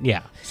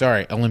 yeah.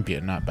 Sorry,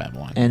 Olympia, not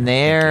Babylon. and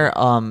they're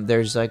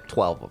there's like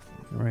 12 of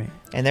them, Right.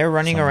 and they're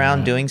running Something around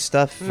like that. doing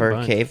stuff for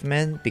bunch.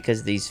 cavemen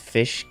because these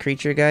fish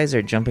creature guys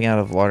are jumping out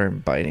of water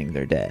and biting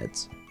their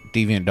dads.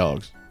 Deviant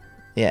dogs.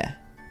 Yeah,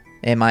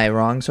 am I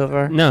wrong so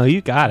far? No,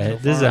 you got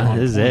it. This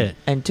is it.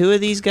 And two of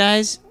these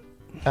guys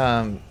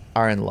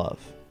are in love,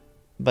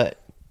 but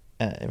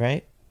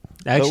right.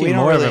 Actually, we don't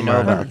more really of them know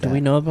are. about Do we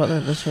know about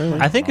that this early?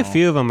 I think a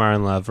few of them are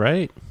in love,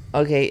 right?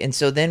 Okay, and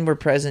so then we're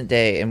present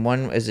day, and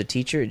one is a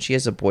teacher, and she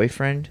has a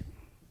boyfriend,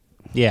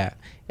 Yeah.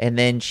 and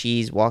then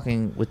she's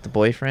walking with the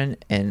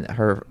boyfriend and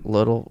her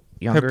little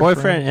younger Her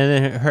boyfriend friend.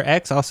 and then her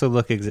ex also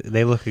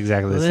they look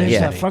exactly the Well, same. there's Yeah.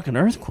 that fucking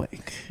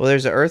earthquake. Well,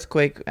 there's an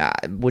earthquake,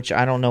 which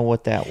I don't know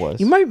what that was.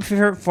 You my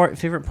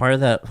favorite part of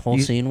that whole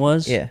scene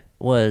was Yeah.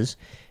 was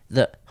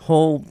the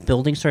whole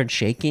building started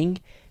shaking,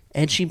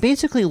 and she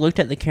basically looked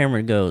at the camera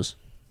and goes,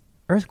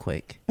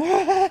 "Earthquake."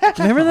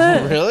 Remember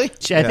that? Really?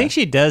 I think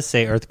she does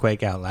say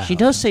earthquake out loud. She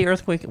does say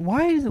earthquake.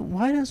 Why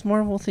does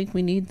Marvel think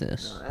we need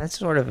this? That's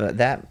sort of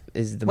that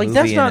is the Like movie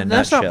that's in a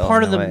not part of nutshell,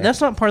 the in a way. that's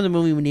not part of the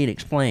movie we need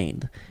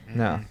explained.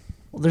 No.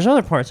 Well, there's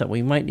other parts that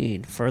we might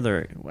need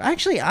further.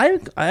 Actually,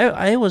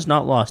 I was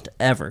not lost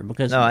ever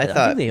because No, I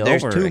thought think they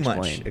there's too over-explained.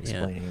 much Yeah.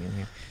 explaining in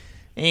here.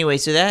 Anyway,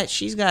 so that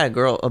she's got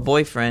a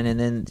boyfriend, and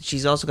then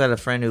she's also got a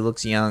friend who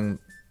looks young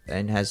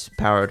and has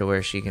power to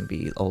where she can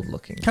be old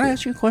looking. Can I too.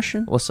 ask you a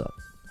question? What's up?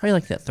 How do you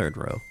like that third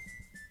row?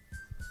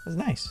 That's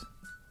nice.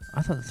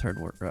 I thought the third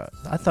row.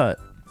 I thought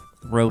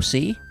row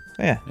C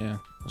Yeah. Yeah.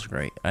 was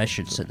great. I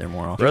should sit there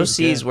more often. Row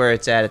C is where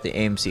it's at the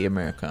AMC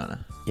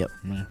Americana. Yep.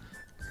 Yeah.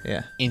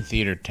 Yeah. In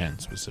theater 10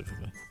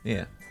 specifically.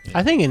 Yeah.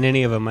 I think in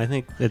any of them, I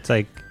think it's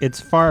like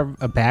it's far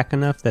back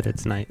enough that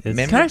it's nice. It's,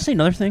 Can I say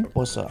another thing?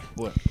 What's up?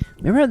 What?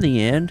 Remember at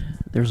the end,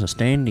 there was a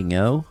standing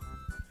O,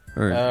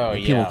 or Oh,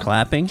 people yeah.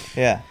 clapping,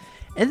 Yeah.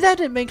 and that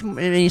didn't make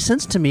any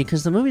sense to me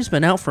because the movie's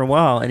been out for a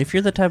while, and if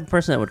you're the type of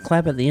person that would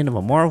clap at the end of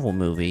a Marvel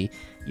movie,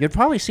 you'd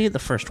probably see it the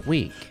first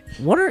week.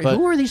 But-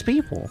 Who are these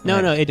people? no,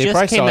 it They just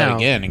probably came saw out. it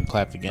again and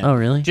clapped again. Oh,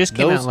 really? Just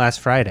came Those- out last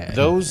Friday.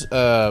 Those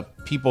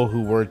people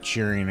who were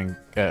cheering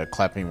and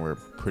clapping were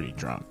pretty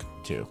drunk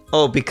too.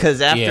 Oh, because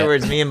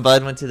afterwards, me and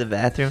Bud went to the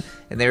bathroom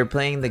and they were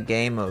playing the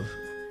game of.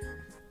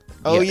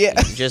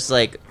 Just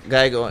like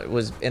guy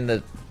was in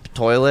the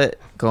toilet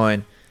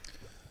going.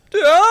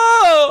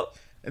 Oh!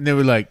 And they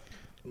were like,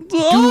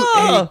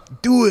 Oh!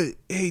 "Do it!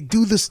 Hey,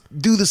 do this!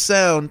 Do the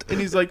sound!" And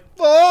he's like,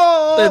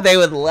 "Oh!" Then they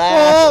would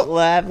laugh.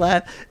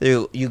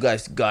 You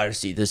guys gotta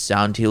see the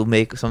sound he'll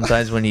make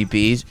sometimes when he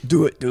pees.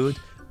 Do it, dude.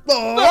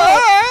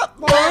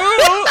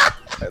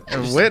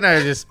 And Whit and I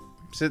are just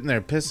sitting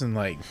there pissing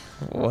like,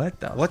 What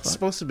the? what's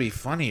supposed to be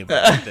funny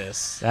about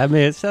this? I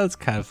mean, it sounds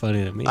kind of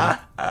funny to me.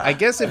 I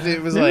guess if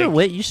it was Remember like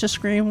Whit used to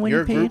scream when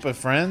your you peed? group of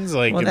friends,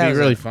 like Well, it'd that be was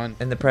really like- fun.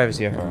 In the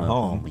privacy of our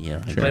home.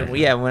 Yeah. But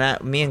yeah, when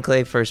me and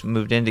Clay first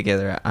moved in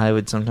together, I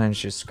would sometimes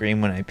just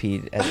scream when I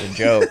peed as a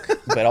joke.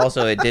 But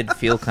also, it did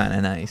feel kind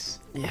of nice.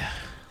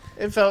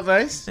 It felt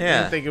nice. I Yeah.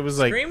 didn't think it was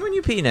like Scream when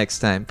you pee next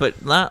time,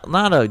 but not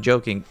a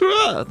joking.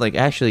 Like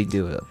actually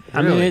do it.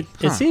 I mean, really? it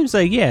Huh. seems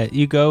like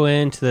you go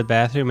into the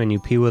bathroom and you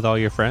pee with all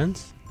your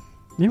friends.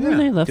 Remember when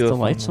they left Do a the fun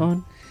lights one.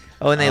 on?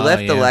 Oh, and they Oh, left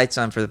the yeah. lights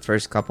on for the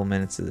first couple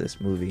minutes of this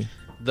movie.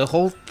 the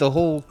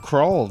whole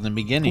crawl in the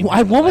beginning.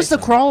 Why, what was the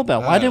Lights on. crawl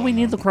about? Why I did don't we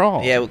need know. the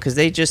crawl? Yeah, because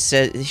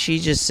she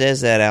just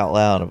says that out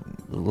loud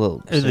a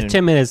little. The soon.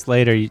 10 minutes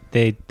later,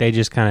 they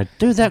just kind of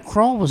Dude, that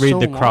crawl was Read so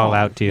the crawl long.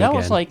 out to you That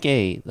was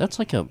again. that's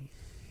like a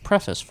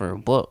preface for a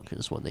book,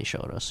 is what they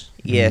showed us.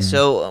 Yeah.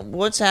 So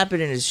what's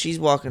happening is she's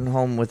walking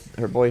home with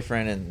her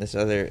boyfriend and this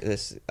other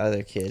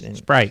kid and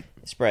Sprite.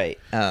 Sprite.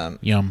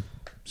 Yum,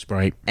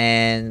 Sprite,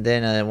 And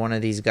then one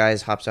of these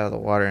guys hops out of the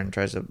water and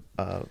tries to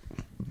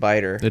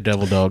bite her. the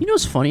devil dog. You know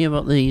what's funny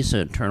about these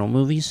Eternal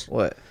movies?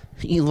 What?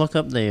 You look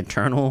up the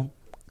Eternal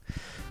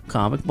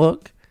comic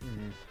book,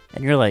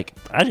 and you're like,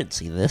 I didn't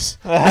see this.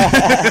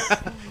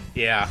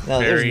 Yeah, No,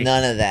 very. there's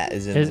none of that.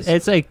 Is in this.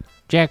 It's like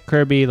Jack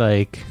Kirby,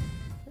 like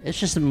It's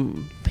just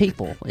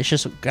people. It's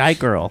just guy,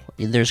 girl.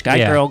 There's guy,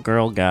 Yeah.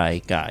 girl,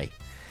 guy, guy.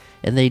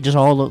 And they just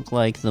all look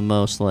like the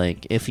most,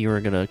 like, if you were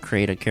going to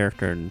create a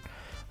character in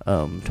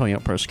Tony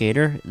Hawk Pro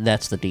Skater,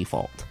 that's the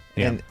default.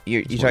 And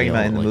you're That's what talking they about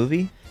all in the like.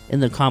 movie? In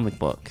the comic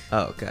book.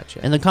 Oh,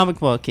 gotcha. In the comic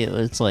book,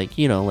 it's like,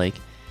 like,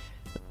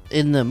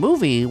 in the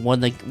movie,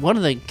 one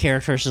of the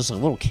characters is a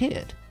little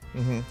kid.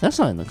 Mhm. That's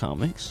not in the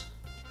comics.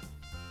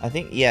 I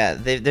think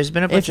there's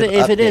been a bunch If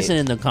of it updates. isn't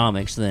in the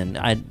comics, then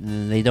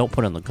they don't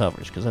put it on the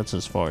covers, because that's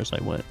as far as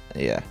I went.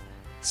 Yeah.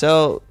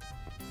 So,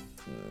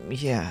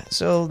 yeah.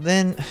 So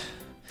then,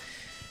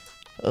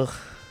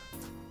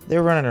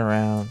 they're running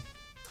around,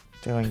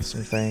 doing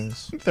some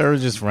things, They were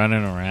just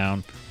running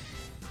around.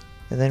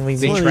 and then we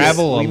They meet,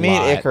 travel a we meet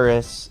lot.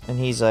 Icarus, and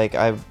he's like,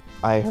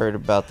 I heard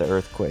about the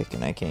earthquake,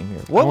 and I came here.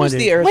 What was wondered-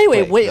 the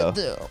earthquake? Wait,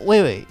 though?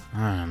 wait.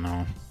 I don't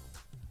know.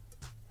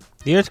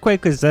 the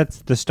earthquake is that's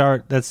the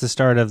start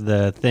of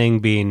the thing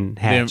being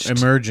hatched. The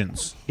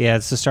emergence. Yeah,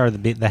 it's the start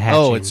of the hatching.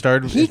 Oh, it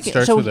started. He It ca-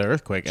 starts so- with the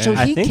earthquake. So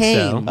I he think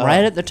came so.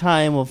 right Oh. at the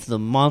time of the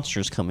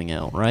monsters coming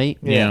out, right?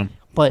 yeah.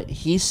 But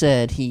he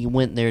said he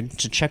went there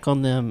to check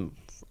on them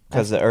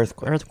Because the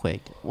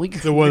earthquake.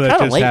 The one that kind of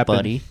just late, happened.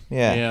 buddy.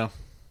 Yeah. Yeah.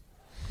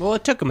 Well,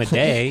 it took him a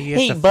day. He has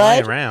Hey, to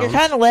fly bud, around. you're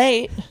kind of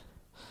late.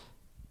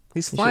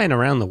 He's flying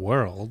around the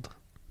world.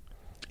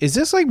 Is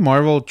this like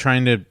Marvel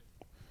trying to?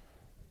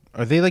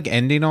 Are they like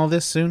ending all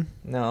this soon?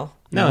 No.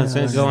 No, it's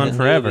going to This go is on the new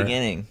forever.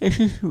 Beginning.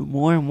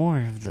 more and more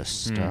of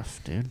this Hmm. stuff,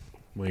 dude.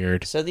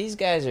 Weird. So these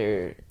guys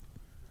are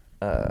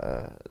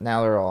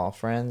now they're all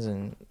friends,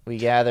 and we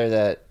gather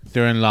that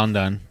They're in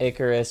London.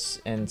 Icarus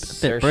and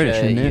bit British,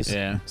 isn't it? used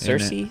Yeah.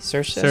 Cersei.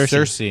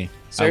 Cersei.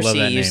 I love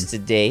that used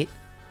name. to date.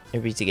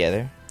 They'd be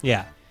together.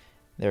 Yeah,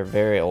 They're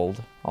very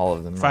old, all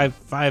of them.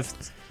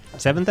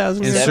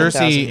 7,000 And years.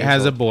 7,000 Cersei years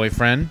has a old.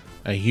 boyfriend,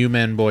 a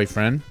human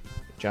boyfriend.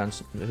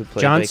 who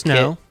played Jon like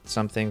Snow. Kit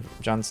something.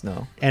 Jon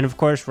Snow. And of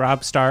course,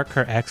 Robb Stark,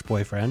 her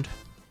ex-boyfriend.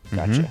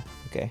 Gotcha.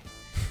 Okay.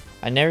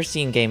 I never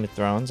seen Game of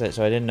Thrones,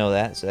 so I didn't know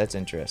that. So that's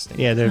interesting.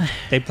 Yeah,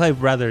 they play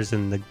brothers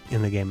in the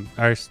game.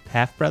 Are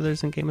half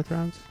brothers in Game of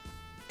Thrones?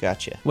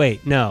 Gotcha.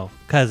 Wait, no,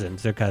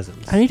 cousins. They're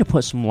cousins. I need to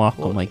put some lock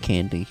on my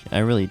candy. I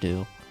really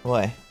do.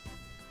 Why?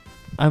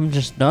 I'm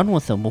just done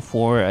with them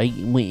before we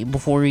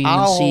even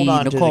I'll see hold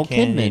on Nicole to the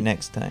candy Kidman.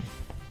 next time.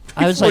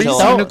 I was Before like,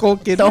 you see Nicole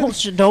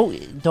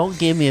Kidman? don't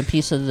give me a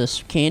piece of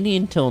this candy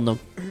until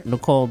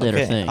Nicole did her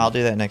Okay, thing. I'll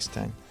do that next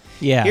time.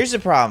 Yeah. Here's the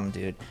problem,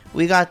 dude.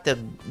 We got the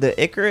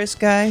Icarus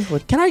guy.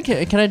 Can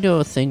I do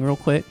a thing real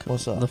quick?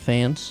 What's up? The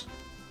fans,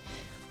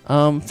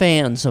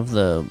 fans of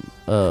the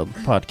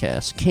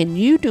podcast, can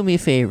you do me a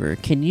favor?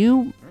 Can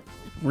you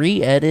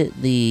re-edit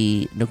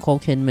the Nicole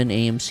Kidman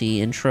AMC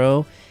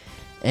intro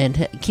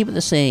and keep it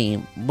the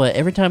same, but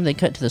every time they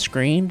cut to the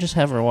screen, just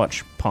have her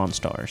watch Pawn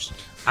Stars?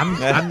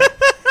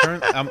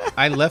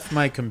 I left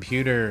my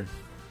computer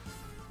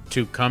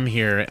to come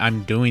here.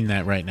 I'm doing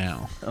that right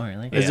now. Oh,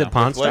 really? Is Yeah. it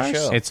Pawn With what Stars?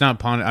 show? It's not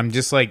Pawn. I'm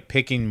just like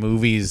picking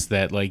movies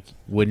that like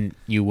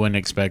you wouldn't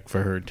expect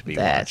for her to be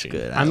That's watching.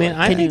 good. I mean,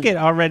 I Can think you- it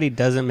already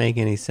doesn't make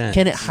any sense.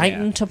 Can it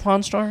heighten to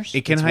Pawn Stars?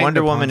 It can It's hide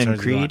Wonder the Pawn Woman and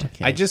Stars you want. Creed.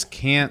 I just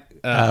can't.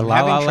 I'm La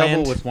having La trouble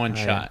Land? with one Oh,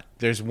 yeah. shot.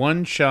 There's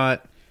one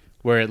shot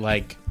where it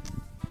like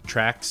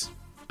tracks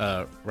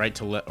right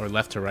to left or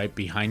left to right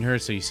behind her,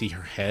 so you see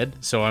her head.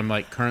 So I'm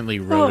like currently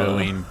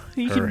rotoing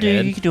You her can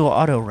head. do an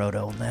auto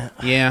roto on that.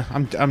 Yeah,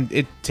 I'm.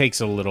 It takes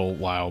a little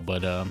while,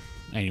 but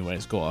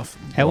anyways, go off.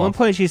 At Go one off.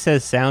 point, she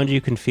says "sound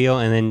you can feel,"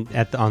 and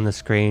then on the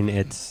screen,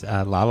 it's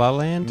La La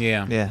Land.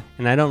 Yeah, Yeah.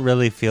 And I don't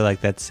really feel like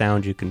that's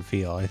sound you can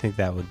feel. I think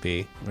that would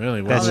be.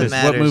 really. That's What,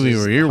 just- what movie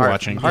were you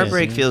watching?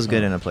 Heartbreak feels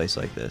good in a place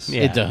like this.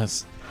 Yeah. It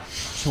does.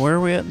 So where are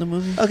we at in the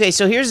movie? Okay,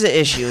 so here's the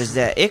issue: is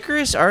that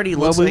Icarus already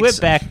Well, looks we like went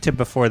back to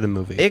before the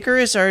movie.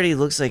 Icarus already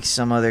looks like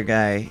some other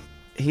guy.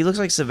 He looks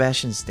like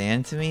Sebastian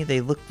Stan to me.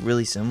 They look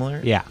really similar.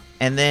 Yeah.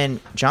 And then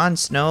Jon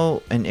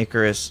Snow and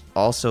Icarus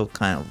also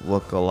kind of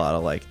look a lot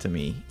alike to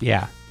me.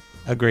 Yeah.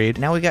 Agreed.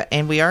 Now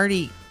we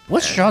already.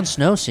 What's Jon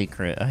Snow's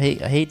secret? I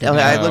hate to.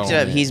 Okay, I No. looked it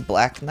up. He's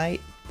Black Knight.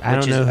 I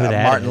don't which know is, who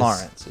that Martin is.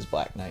 Lawrence is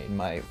Black Knight in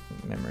my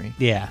memory.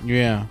 Yeah.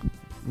 Yeah,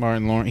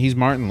 Martin Lawrence. He's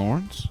Martin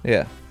Lawrence.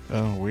 Yeah.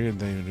 Oh, weird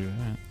they would do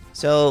that.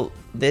 So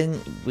then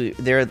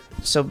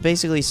so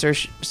basically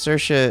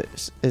Cersei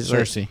is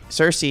Cersei. like,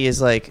 Cersei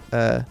is like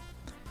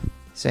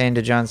saying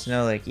to Jon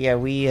Snow like, yeah,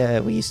 we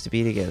used to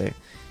be together,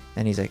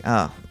 and he's like,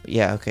 oh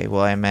yeah, okay,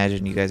 well I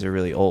imagine you guys are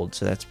really old,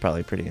 so that's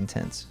probably pretty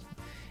intense.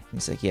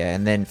 And he's like, yeah,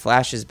 and then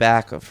flashes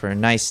back for a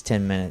nice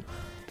 10-minute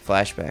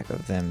flashback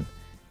of them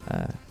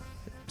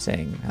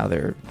saying how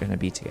they're gonna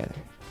be together.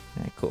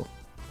 All right, cool.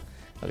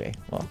 Okay,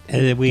 well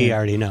And we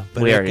already know.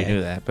 But we already okay.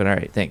 knew that, but all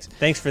right, thanks.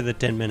 Thanks for the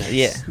 10 minutes.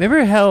 Yeah.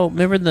 Remember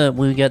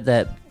when we got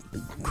that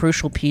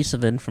crucial piece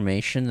of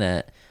information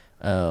that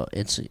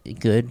it's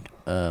good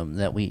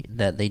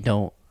that they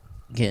don't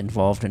get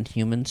involved in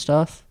human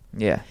stuff.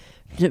 Yeah.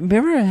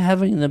 Remember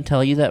having them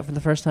tell you that for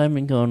the first time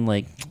and going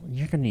like,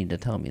 "You're gonna need to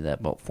tell me that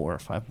about 4 or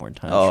 5 more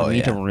times Oh, for me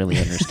yeah. to really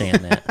understand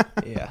that."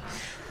 Yeah.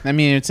 I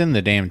mean, it's in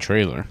the damn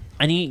trailer.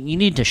 You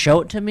need to show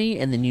it to me,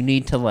 and then you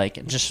need to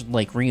just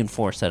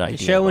reinforce that idea.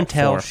 Show and about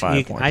tell. 4 or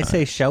 5 more I times.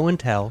 say show and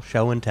tell,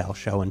 show and tell,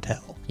 show and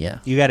tell. Yeah.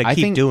 You got to I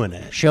keep think- doing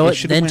it. Show It it,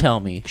 should've then went- tell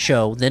me.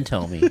 Show, then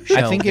tell me. Show,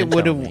 I think it then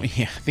would tell have. me.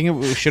 Yeah, I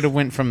think it should have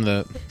went from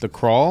the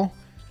crawl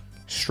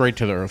straight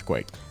to the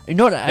earthquake. You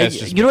know what? That's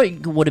just You know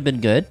what would have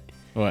been good?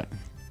 What?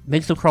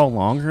 Make the crawl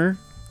longer,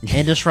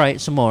 and just write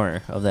some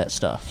more of that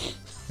stuff.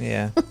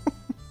 Yeah.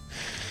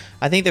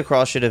 I think the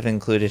crawl should have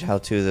included how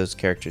two of those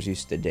characters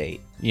used to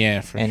date,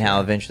 Yeah, for and sure. how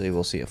eventually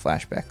we'll see a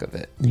flashback of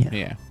it.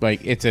 Yeah,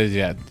 like it says.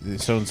 Yeah,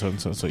 so and so and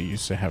so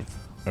used to have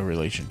a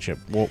relationship.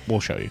 We'll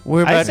show you.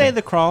 We're I about say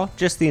the crawl,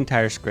 just the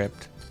entire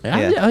script. I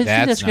Yeah, think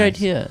that's that's a good nice.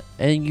 idea.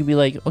 And you'd be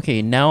like,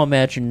 okay, now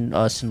imagine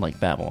us in like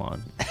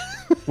Babylon.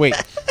 Wait,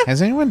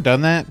 has anyone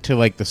done that to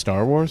like the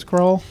Star Wars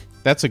crawl?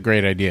 That's a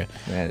great idea.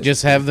 That is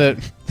Just have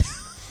the.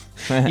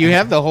 You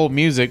have the whole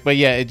music, but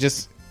yeah, it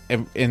just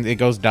and it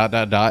goes ...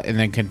 and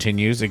then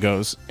continues. It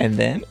goes And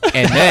then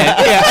and then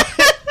yeah,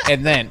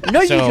 and then You know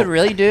what you could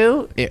really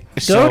do?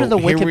 Go to the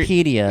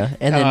Wikipedia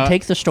and then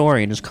take the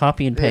story and just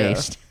copy and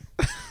paste.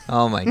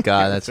 oh my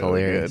god, that's So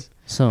hilarious.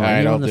 So All right,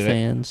 you know I'll the do it.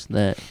 fans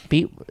that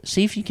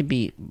see if you can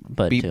beat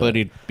Bud beat to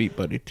buddy, it. beat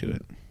buddy to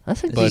it.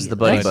 That's a This good, is the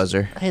buddy that's-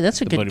 buzzer. Hey, that's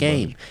a The good buddy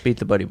game. buzzer. Beat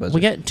the buddy buzzer.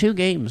 We got 2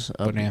 games up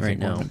But Anthony right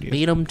now. Gordon did.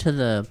 Beat them to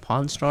the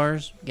Pawn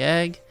Stars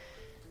gag,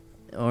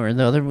 or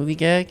the other movie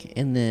gag,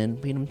 and then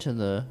beat them to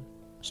the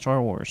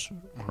Star Wars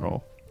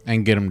roll.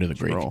 And get him to the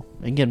Greek. Roll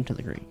and get them to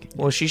the Greek.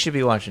 Well, she should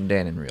be watching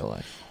Dan in real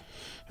life.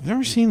 I've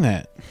never seen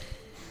that.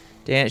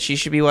 Dan, she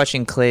should be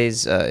watching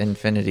Clay's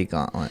Infinity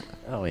Gauntlet.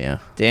 Oh yeah,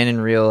 Dan in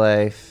real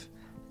life,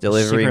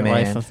 Delivery Secret Man,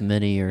 Life of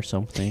Mitty or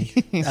something.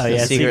 Oh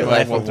yeah, Secret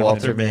Life of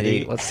Walter Mitty.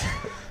 Mitty. What's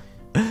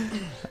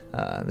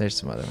there's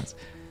some other ones.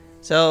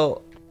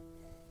 So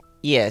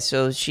yeah,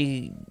 so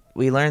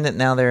we learned that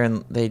now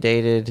they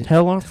dated.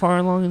 How far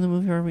along in the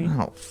movie are we?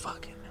 Oh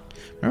fucking.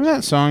 Remember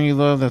that song you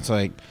love that's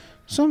like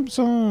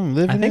Some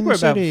living I think in we're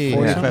the about city.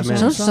 45 minutes.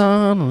 Some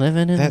son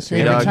living in the That,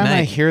 city. every Dog time I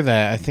night. hear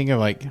that, I think of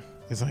like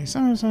it's like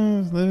some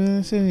living in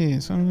the city.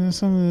 Some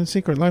of the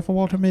secret life of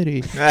Walter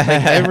Mitty. Like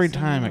every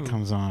time it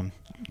comes on,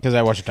 because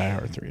I watch Die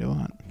Hard 3 a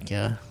lot.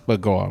 Yeah.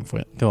 But go on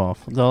with. Go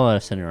off. Don't let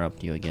us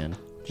interrupt you again.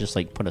 Just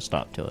like put a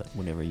stop to it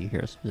whenever you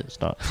hear us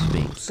stop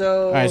speak.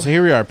 So All right, so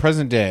here we are,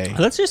 present day.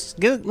 Let's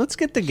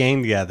get the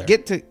game together.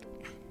 Get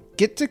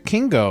to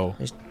Kingo.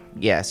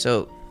 yeah,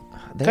 so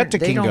Cut to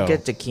they Kingo. don't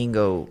get to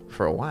Kingo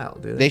for a while,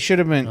 do They they? should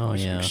have been Oh,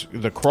 yeah.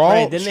 the crawl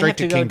Right, then they straight have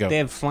to to Kingo.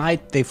 go.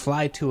 They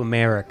fly to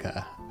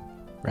America,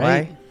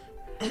 right?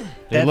 Why? They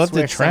That's love to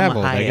where Salma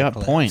travel. They Hayek got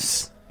lives.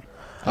 points.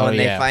 Oh, and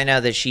yeah. they find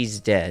out that she's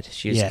dead.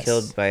 She was Yes.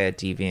 killed by a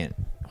deviant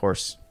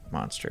horse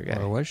monster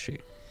guy. Or was she?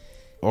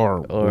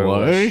 Or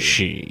was was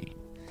she?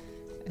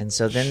 And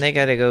so then they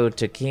got to go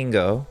to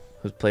Kingo,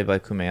 who's played by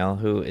Kumail,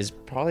 who is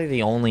probably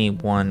the only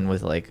one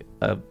with like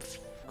a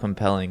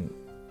compelling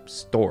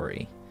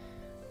story.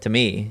 To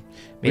me,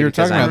 We were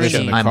talking about this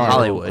in the I'm car.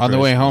 Hollywood. On the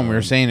way home, we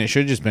were saying it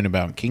should have just been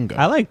about Kingo.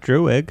 I like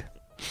Druig.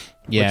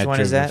 Yeah, Which one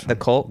is Drew that? was The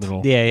cult?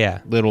 Little, Yeah.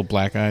 little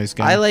black eyes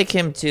guy. I like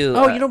him too.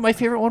 Oh, you know what my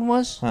favorite one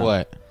was?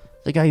 What?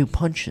 The guy who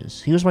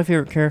punches. He was my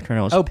favorite character, and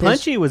I was Oh, pissed.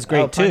 Punchy was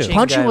great Oh, too. Punchy.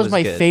 Punchy guy was was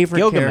my good. favorite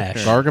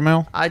Gilgamesh. character.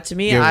 Gargamel? To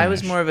me, I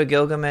was Gilgamesh. more of a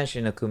Gilgamesh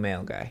and a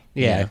Kumail guy.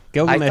 Yeah, I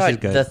Gilgamesh thought is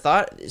good. the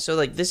thought. So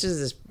like, this is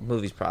this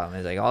movie's problem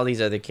is like all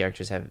these other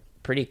characters have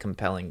pretty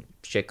compelling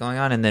shit going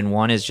on, and then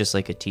one is just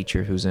like a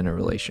teacher who's in a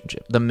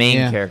relationship. The main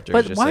Yeah. character.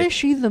 But is just why like, is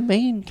she the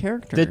main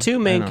character? The two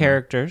main don't know.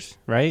 characters,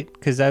 right?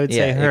 Because I would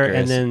say Yeah, her Icarus.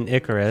 and then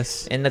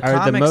Icarus in the are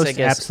comics? the most I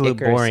guess absolute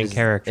Icarus boring is,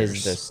 characters.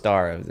 Is the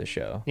star of the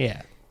show.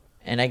 Yeah.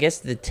 And I guess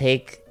the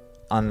take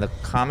on the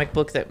comic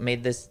book that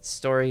made this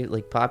story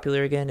like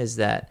popular again is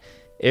that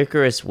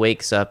Icarus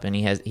wakes up and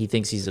he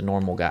thinks he's a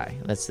normal guy.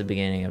 That's the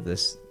beginning of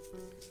this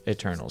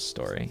Eternals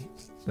story,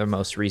 the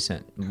most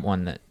recent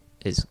one that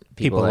is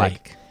people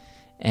like.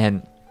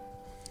 And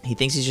he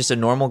thinks he's just a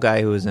normal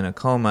guy who is in a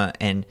coma,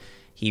 and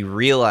he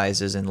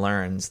realizes and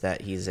learns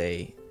that he's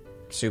a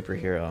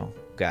superhero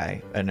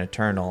guy, an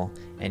Eternal,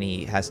 and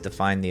he has to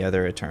find the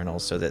other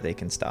Eternals so that they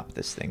can stop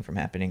this thing from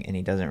happening, and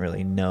he doesn't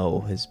really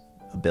know his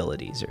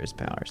abilities or his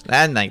powers.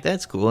 And like,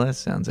 that's cool. That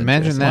sounds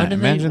Imagine interesting.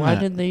 that. Why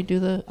did they do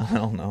that? I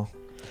don't know.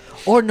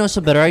 Or no, it's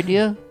a better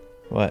idea.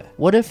 What?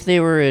 What if they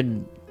were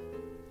in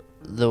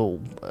the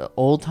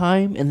old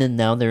time, and then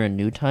now they're in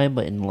new time,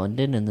 but in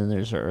London, and then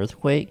there's an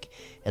earthquake,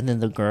 and then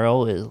the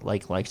girl is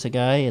likes a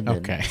guy, and then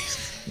Okay.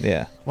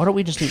 Yeah. why don't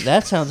we just do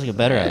that? Sounds like a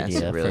better Yeah, that's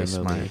idea really for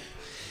a movie. smart.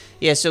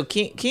 Yeah, so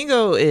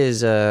Kingo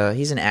is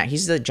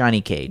he's the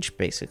Johnny Cage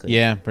basically.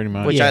 Yeah, pretty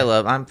much. Which Yeah. I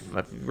love. I'm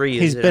reusing.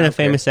 He's been a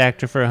famous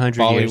actor for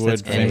 100 years. Bollywood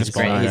That's and famous his,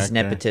 great. Bollywood his actor.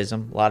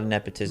 nepotism, a lot of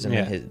nepotism,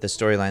 Yeah. and the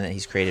storyline that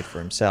he's created for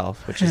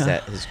himself, which is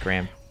that his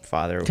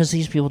grandfather. Because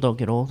these people don't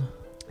get old.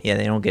 Yeah,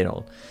 they don't get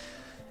old.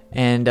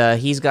 And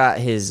he's got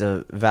his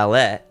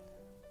valet.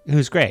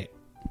 Who's great?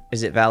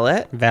 Is it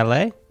valet?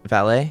 Valet?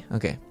 Valet?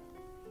 Okay.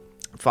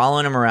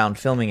 Following him around,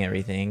 filming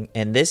everything,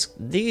 and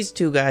these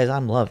two guys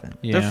I'm loving.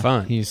 Yeah, They're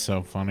fun. He's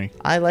so funny.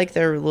 I like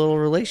their little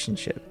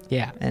relationship,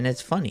 Yeah. and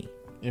it's funny.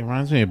 It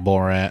reminds me of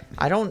Borat.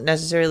 I don't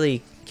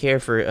necessarily care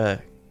for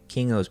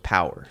Kingo's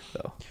power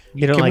though.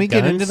 You don't Can like we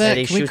get guns? into that?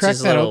 he Can we shoots crack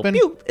his that little open?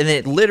 pew, and then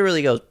it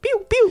literally goes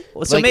pew pew.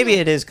 So Like- maybe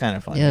it is kind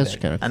of funny. Yeah, it's there.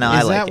 kinda I know. funny.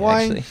 I Is like that it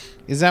why? actually.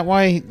 Is that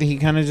why he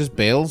kind of just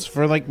bails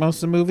for like most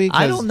of the movie?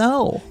 I don't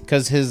know.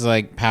 Because his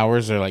like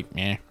powers are like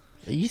meh.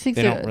 You think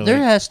They there, don't really-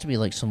 there has to be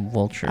like some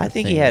vulture? I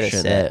think he thing had a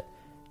shit set. that,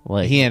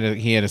 like He had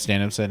a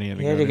stand up set. He had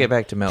to, He had go to get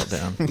back to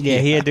Meltdown. Yeah,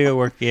 he had to go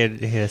work. He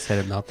had a set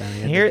of meltdown. He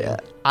had to Here, do.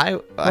 I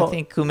Well,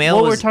 think Kumail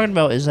what was. we're talking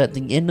about is at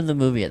the end of the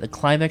movie, at the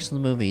climax of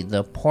the movie,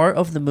 the part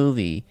of the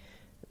movie.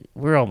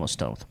 We're almost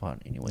done with the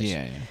plot, anyways.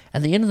 Yeah, yeah.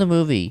 At the end of the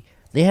movie,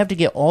 they have to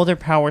get all their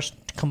powers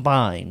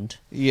combined.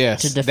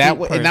 Yes, to defeat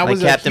and that Like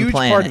was Captain a huge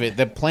Planet. part of it.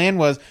 The plan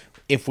was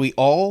if we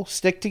all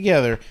stick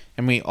together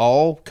and we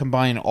all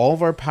combine all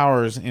of our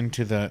powers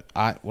into the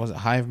was it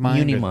hive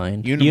mind? or-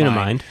 Unimind.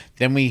 Unimind.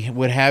 Then we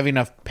would have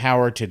enough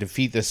power to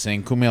defeat this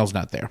thing. Kumail's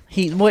not there.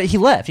 He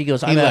left. He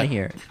goes, I'm out left. of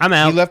here. I'm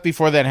out. He left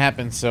before that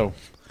happened. So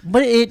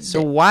But it.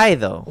 So why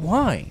though?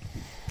 why?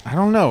 I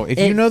don't know. If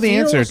It you know the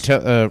answer,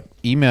 feels-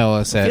 email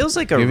us at. Feels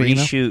like a do you have an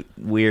email? reshoot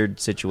weird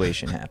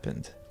situation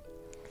happened.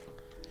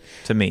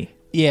 To me.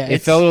 Yeah,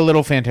 It felt a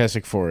little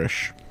Fantastic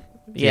Four-ish.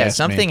 Yeah, Yes,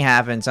 something man.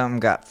 happened. Something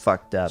got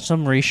fucked up.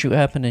 Some reshoot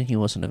happened and he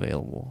wasn't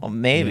available. Well,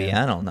 maybe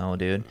I don't know,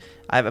 dude.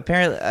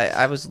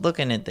 I was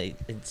looking at it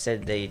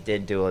said they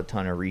did do a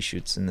ton of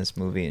reshoots in this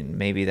movie, and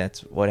maybe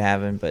that's what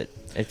happened. But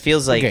it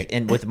feels like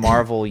Okay. with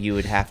Marvel, you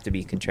would have to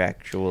be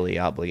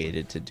contractually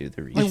obligated to do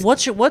the reshoot.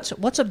 Like,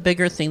 what's a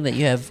bigger thing that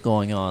you have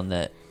going on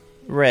that?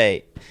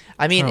 Right.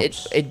 I mean,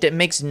 Trumps. it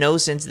makes no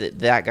sense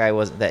that guy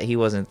wasn't he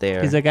wasn't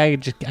there. He's like, I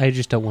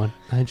just don't want.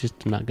 I'm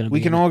not gonna. We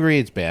be can in it. all agree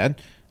it's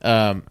bad.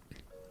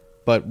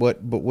 But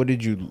what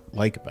did you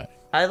like about it?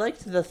 I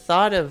liked the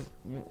thought of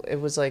it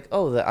was like,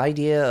 oh, the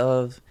idea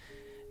of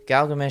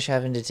Gilgamesh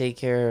having to take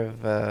care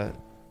of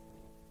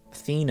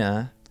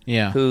Athena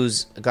Yeah.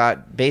 who's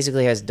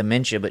basically has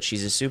dementia, but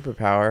she's a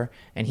superpower,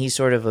 and he's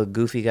sort of a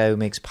goofy guy who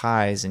makes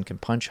pies and can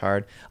punch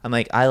hard. I'm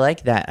like, I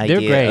like that They're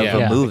idea great, of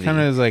yeah. a movie. Kind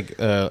of is like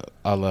a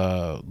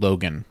la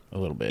Logan a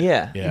little bit.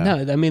 Yeah. Yeah.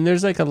 No, I mean,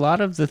 there's like a lot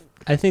of the.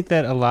 I think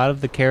that a lot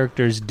of the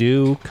characters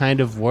do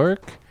kind of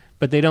work,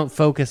 but they don't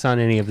focus on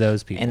any of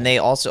those people. And they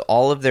also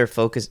all of their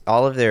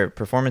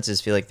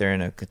performances feel like they're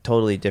in a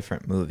totally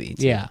different movie.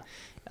 Too. Yeah.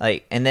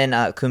 Like, and then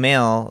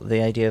Kumail,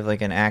 the idea of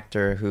like an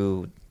actor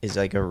who is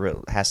like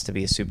has to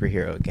be a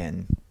superhero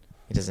again.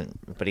 He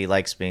doesn't, but he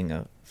likes being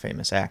a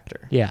famous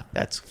actor. Yeah.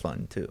 That's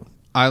fun too.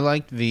 I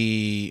liked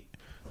the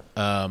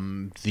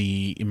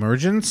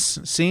emergence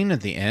scene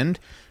at the end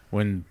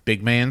when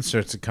Big Man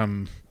starts to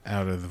come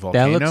out of the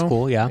volcano. That looks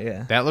cool. Yeah.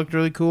 Yeah. That looked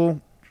really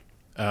cool.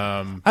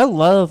 I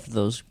love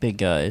those big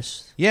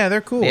guys. Yeah,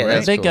 they're cool, Yeah, right?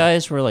 that's Big cool.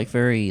 guys were like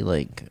very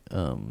like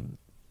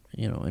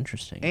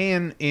interesting.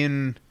 And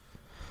in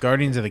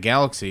Guardians of the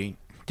Galaxy,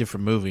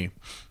 different movie,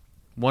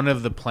 one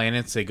of the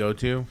planets they go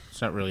to,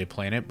 it's not really a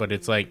planet, but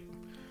it's like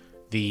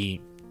the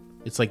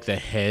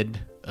head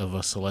of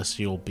a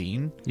celestial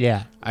being.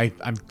 Yeah.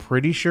 I'm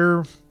pretty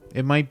sure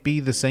it might be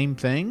the same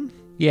thing.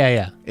 Yeah.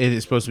 Yeah. It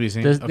is supposed to be the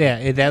same. There's-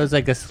 Okay. Yeah. That was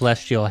like a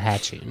celestial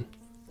hatching.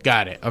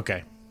 Got it.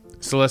 Okay.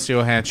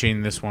 Celestial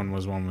hatching. This one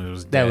was one that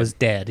was dead. That was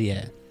dead.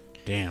 Yeah.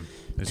 Damn.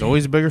 There's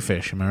always a bigger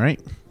fish. Am I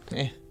right?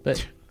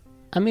 But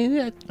I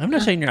mean, I'm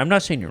not saying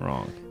you're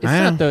wrong. it's I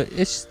not am. the. It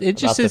About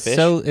just the is fish?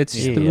 so. It's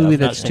just Yeah, the I'm movie not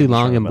that's saying too you're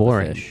long wrong and about the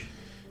boring. fish.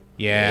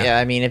 Yeah. Yeah,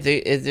 I mean, if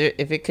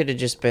it could have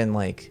just been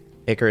like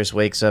Icarus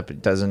wakes up,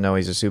 doesn't know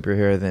he's a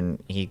superhero, then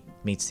he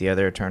meets the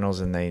other Eternals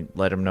and they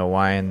let him know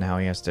why, and now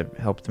he has to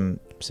help them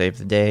save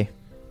the day.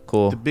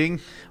 Cool. The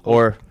big.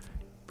 Or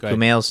Go ahead.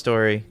 Kumail's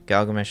story,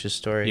 Gilgamesh's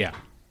story. Yeah.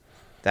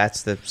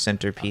 That's the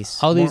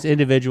centerpiece. All these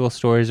individual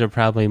stories are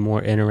probably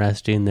more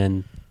interesting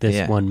than this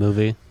Yeah. one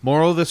movie.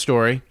 Moral of the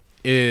story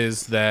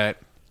is that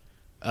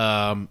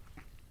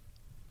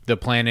the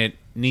planet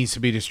needs to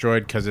be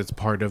destroyed because it's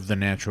part of the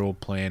natural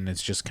plan.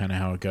 It's just kind of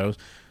how it goes.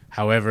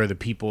 However, the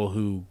people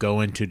who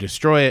go in to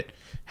destroy it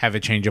have a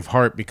change of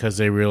heart because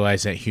they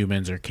realize that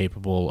humans are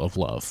capable of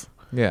love.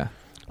 Yeah.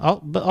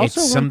 But also It's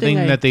one something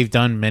thing that they've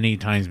done many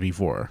times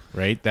before,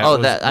 right?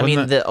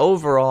 The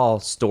overall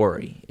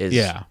story is.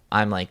 Yeah.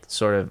 I'm like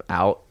sort of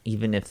out.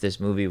 Even if this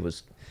movie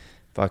was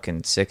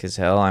fucking sick as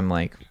hell, I'm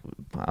like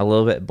a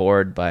little bit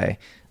bored by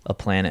a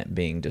planet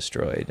being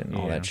destroyed and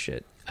all that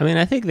shit. I mean,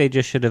 I think they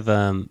just should have,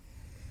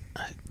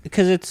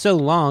 because it's so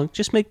long.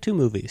 Just make 2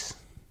 movies.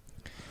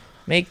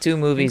 Make 2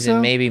 movies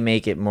and maybe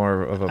make it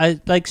more of a.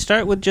 I like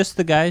start with just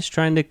the guys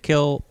trying to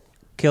kill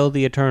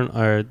the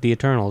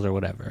Eternals or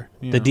whatever.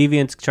 Yeah. The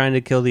Deviants trying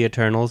to kill the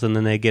Eternals, and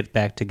then they get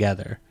back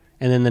together.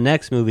 And then the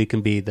next movie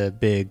can be the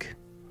big.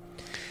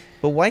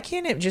 But why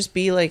can't it just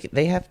be like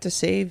they have to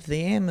save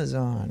the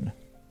Amazon?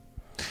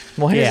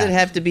 Why Yeah. does it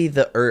have to be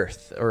the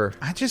Earth? Or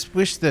I just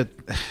wish that,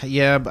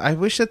 but I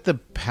wish that the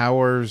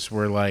powers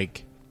were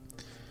like,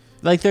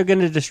 Like they're going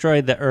to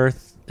destroy the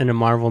Earth in a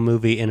Marvel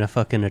movie in a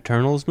fucking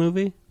Eternals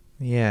movie.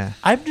 yeah,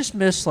 I've just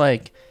missed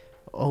like,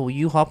 oh,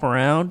 you hop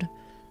around,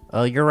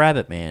 you're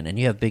Rabbit Man and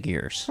you have big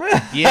ears.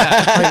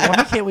 yeah. Like,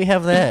 why can't we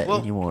have that Well,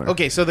 anymore?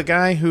 okay, so the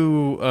guy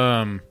who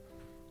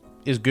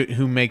is good,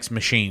 who makes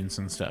machines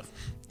and stuff,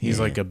 he's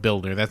like a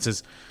builder.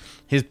 That's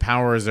his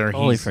powers are.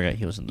 Totally He's, forgot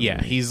he was in the yeah,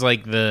 movie. he's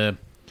like the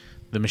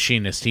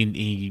machinist.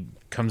 He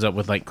comes up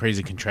with like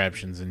crazy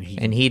contraptions, and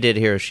he did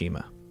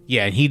Hiroshima.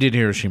 and he did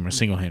Hiroshima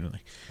single handedly,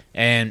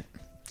 and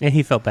And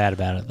he felt bad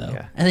about it, though.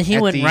 Yeah. And then he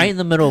At went the- right in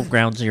the middle of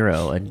Ground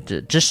Zero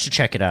and just to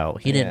check it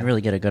out. He didn't Yeah.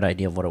 really get a good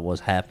idea of what it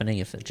was happening.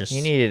 If it just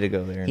He needed to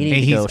go there. he needed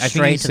to he's- go I think he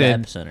straight to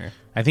said- the epicenter.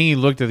 I think he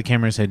looked at the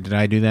camera and said, "Did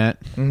I do that?"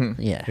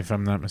 Yeah, If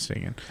I'm not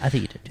mistaken. I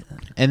think he did do that.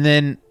 And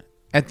then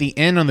at the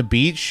end on the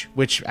beach,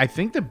 which I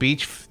think the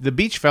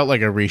beach felt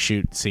like a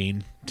reshoot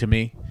scene to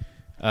me.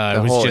 The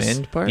it was whole just,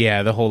 end part?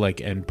 Yeah, the whole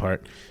like end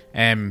part,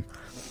 and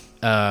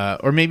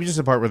or maybe just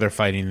the part where they're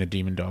fighting the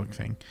demon dog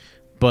thing.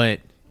 But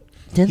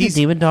Didn't the He's-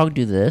 demon dog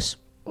do this?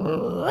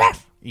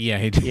 yeah,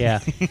 he did. Yeah.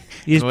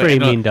 He's a pretty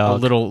And mean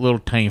dog. A little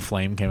tiny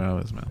flame came out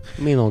of his mouth.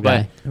 mean little But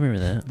guy. I remember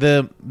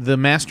that. the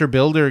master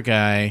builder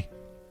guy,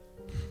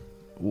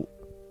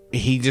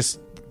 he just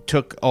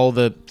took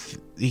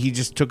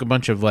a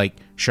bunch of like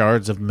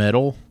shards of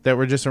metal that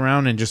were just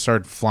around and just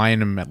started flying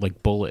them at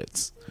like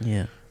bullets.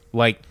 Yeah,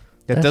 Like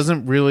that That's-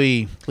 doesn't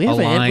really we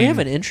align.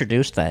 haven't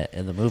introduced that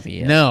in the movie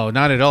yet. No,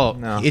 not at all.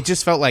 No. It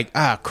just felt like,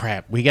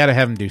 crap, we got to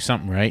have him do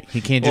something, right?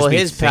 He can't just Well, be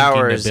his thinking to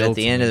powers build at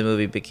the end of the something.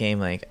 movie became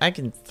like, I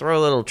can throw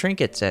little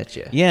trinkets at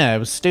you. Yeah, it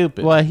was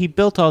stupid. Well, he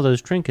built all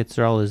those trinkets.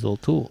 They're all his little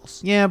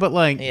tools. Yeah, but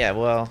like, Yeah,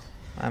 well,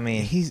 I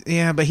mean,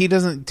 but he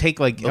doesn't take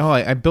like,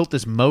 I built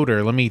this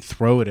motor, let me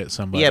throw it at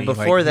somebody. yeah, Like,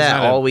 before he's that,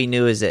 not a- all we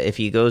knew is that if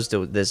he goes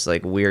to this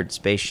like weird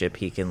spaceship,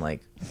 he can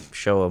like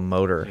show a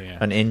motor, Yeah.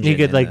 an engine. He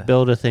could in like the-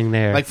 build a thing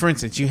there. Like for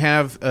instance, you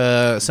have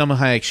Selma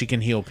Hayek. She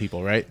can heal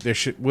people, right? There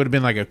would have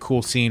been like a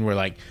cool scene where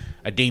like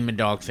a demon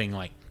dog thing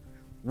like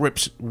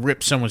rips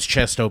someone's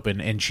chest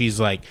open, and she's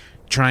like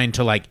trying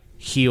to like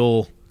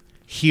heal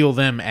heal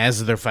them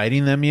as they're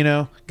fighting them, you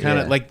know? Kind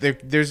of Yeah. like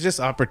there's just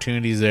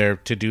opportunities there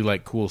to do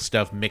like cool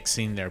stuff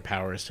mixing their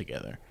powers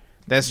together.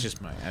 That's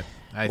just my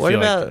I What feel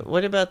about like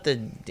what about the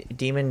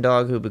demon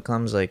dog who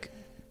becomes like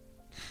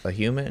a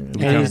human?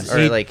 Yeah,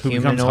 or like who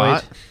becomes humanoid?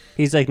 hot?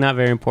 He's like not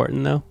very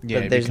important though. Yeah,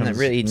 But it there's not becomes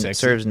really sexy.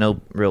 serves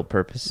no real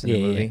purpose in the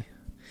Yeah, movie.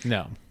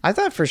 No. I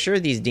thought for sure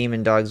these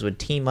demon dogs would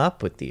team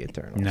up with the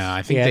Eternals. No,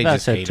 I think Yeah, I they thought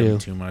just so hate them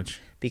too. too much.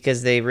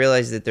 Because they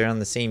realize that they're on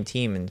the same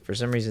team, and for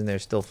some reason they're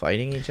still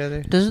fighting each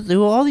other.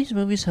 Do all these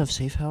movies have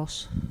safe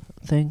house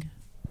thing?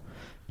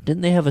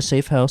 Didn't they have a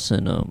safe house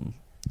in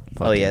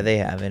Oh yeah, they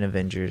have in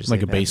Avengers. Like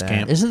they've a had base that.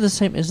 camp. Is it the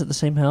same? Is it the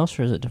same house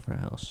or is it a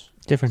different house?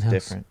 Different house.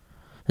 Different.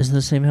 Isn't it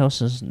the same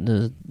house as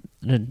the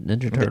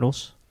Ninja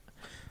Turtles?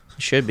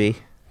 Should be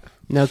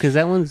No, because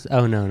that one's.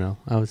 Oh no,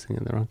 I was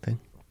thinking the wrong thing.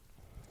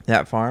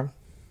 that farm.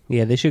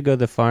 Yeah, they should go to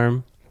the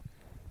farm.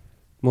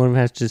 One of them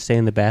has to stay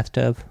in the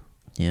bathtub.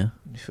 Yeah.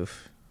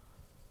 Oof.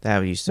 That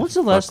used to. When's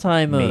the last fuck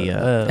time? me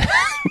up.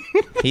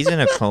 He's in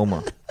a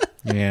coma.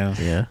 Yeah.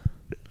 Yeah.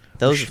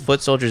 Those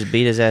foot soldiers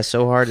beat his ass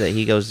so hard that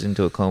he goes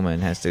into a coma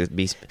and has to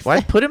be.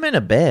 Why put him in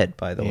a bed?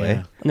 By the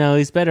way, No,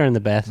 he's better in the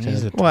bathtub.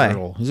 He's a Why?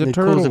 turtle. He's a It cools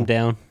turtle. him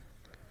down.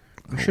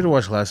 We should have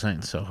watched Last Night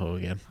in Soho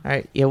again. all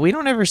right. Yeah, we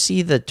don't ever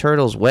see the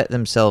turtles wet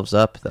themselves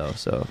up though.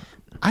 So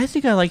I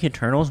think I like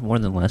Eternals more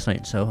than Last Night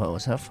in Soho.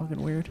 Is that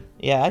fucking weird?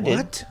 yeah, I did.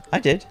 What? I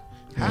did.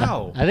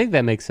 How? I think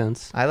that makes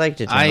sense. I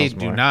liked I Eternals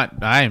do more. not.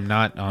 I am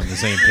not on the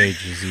same page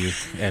as you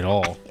at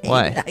all.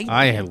 Why?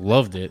 I had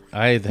loved it.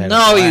 I had a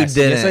No, you blast.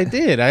 Yes, I didn't.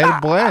 did. I had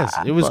a blast.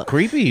 It was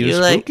creepy. It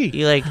was spooky.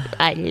 You like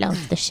I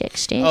love the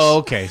 60s. Oh,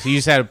 okay. So you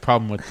just had a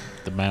problem with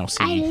the mouse.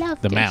 I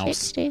love the the mouse.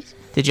 60s.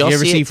 Did Did y'all you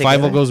ever see it Five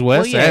together? Goes West?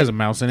 Well, yeah. That has a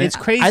mouse in it. It's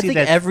crazy I think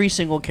that every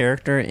single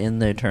character in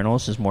the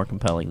Eternals is more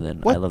compelling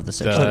than I Love the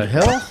the 60s.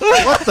 hell?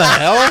 What the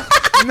hell?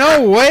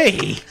 No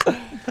way.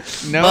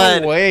 No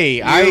But way.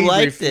 you I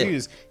liked it.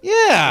 refuse.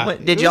 Yeah.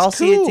 What, did it y'all was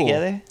see it cool.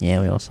 together?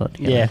 Yeah, we all saw it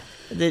together.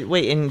 Yeah.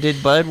 Wait, and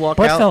did Bud walk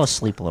Bud out? fell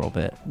asleep a little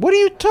bit. What are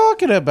you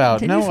talking about?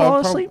 Did no, you fall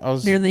I prob- asleep I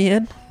was, near the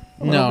end?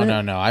 A little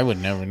bit? no. I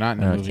would never. Not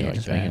in a movie Okay, like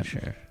just making that.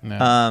 sure.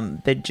 No.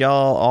 Did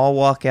y'all all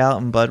walk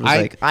out and Bud was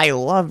like, "I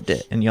loved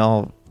it," and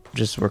y'all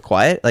just were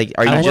quiet? Like,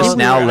 are you I just think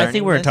now we were- learning? I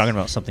think we were this? talking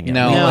about something else.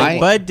 No, No, I-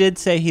 Bud did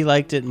say he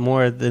liked it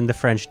more than the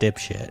French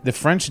dipshit. The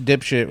French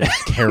dipshit was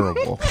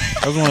terrible.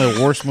 That was one of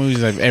the worst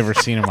movies I've ever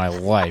seen in my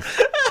life.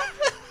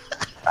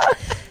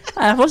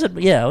 I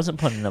wasn't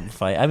putting up a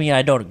fight. I mean,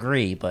 I don't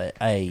agree, but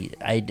I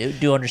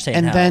do understand.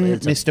 And how then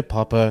it's a- Mr.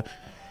 Popper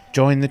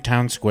joined the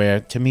town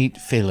square to meet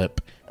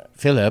Philip.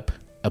 Philip,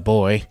 a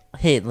boy.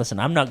 hey, listen,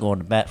 I'm not going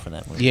to bat for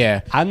that movie.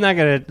 Yeah. I'm not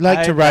gonna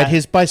Like to ride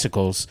his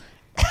bicycles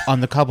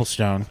on the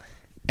cobblestone.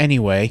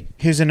 Anyway,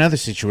 here's another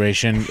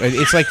situation.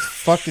 It's like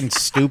fucking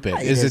stupid.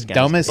 It's the This guy's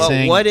dumbest But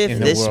thing what if in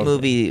the this world.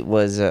 movie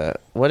was?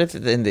 What if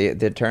then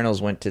the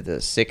Eternals went to the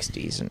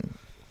 '60s and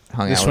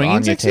hung The out with swinging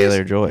Anya 60s?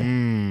 Taylor Joy?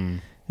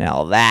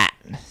 Now that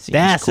seems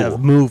That's cool. a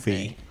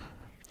movie.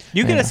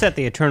 You could have set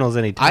the Eternals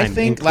any I time,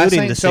 think Last including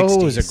Night in the Soho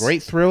 60s. was a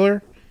great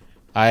thriller.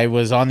 I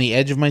was on the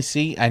edge of my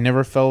seat. I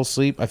never fell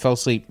asleep. I fell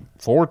asleep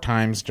 4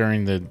 times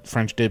during the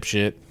French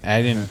dipshit.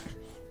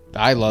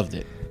 I loved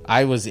it.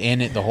 I was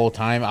in it the whole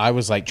time. I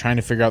was like trying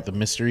to figure out the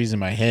mysteries in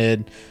my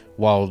head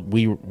while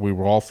we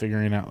were all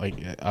figuring out. Like,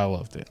 I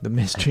loved it. The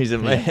mysteries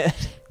in my head.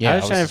 Yeah, I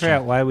was trying to figure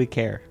out why we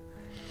care.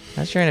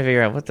 I was trying to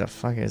figure out what the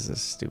fuck is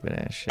this stupid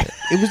ass shit.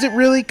 Was it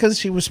really because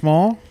she was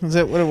small? Is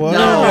that what it was?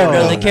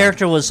 No. The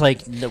character was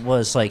like,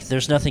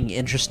 there's nothing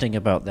interesting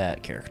about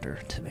that character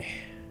to me.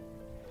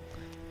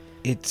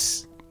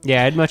 It's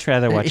Yeah, I'd much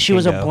rather watch. She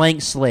was a Kingo.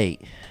 blank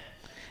slate.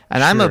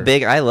 And I'm a Sure.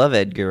 big. I love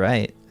Edgar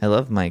Wright. I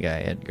love my guy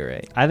Edgar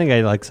Wright. I think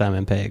I like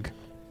Simon Pegg.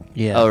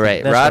 Yeah. Oh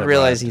right, that's Rod what it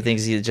realized was. he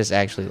thinks he just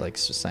actually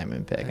likes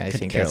Simon Pegg. I could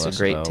think care that's a less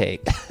great about-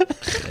 take.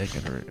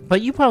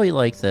 But you probably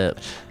like the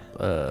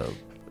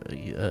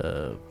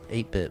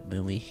 8-bit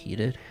movie he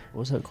did. What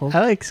was that called?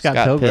 I like Scott,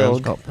 Scott Pilgrim.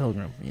 Pilgrim. Scott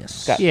Pilgrim. Yes.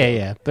 Scott-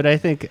 Yeah, but I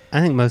think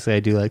mostly I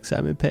do like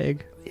Simon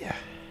Pegg.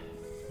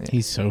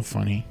 he's so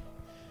funny.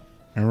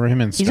 Remember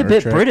him in He's Star a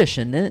bit Trek? British,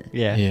 isn't it?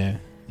 Yeah. Yeah.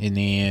 In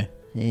the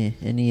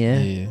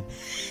Yeah.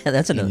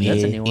 That's a new one.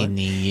 In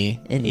the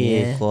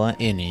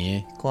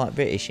Yeah. Quite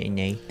British, ain't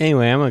he?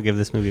 Anyway, I'm gonna give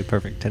this movie a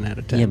perfect 10 out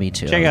of 10. Yeah, me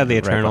too. Check out the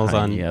Right Eternals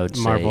behind on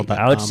you. Marvel.com.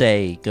 I would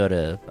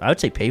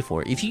say pay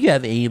for it. If you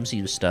have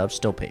AMC stuff,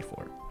 still pay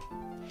for it.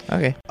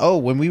 Okay. Oh,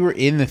 when we were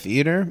in the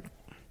theater,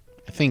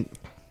 I think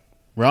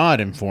Rod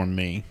informed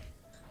me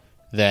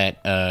that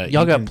Y'all you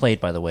got can-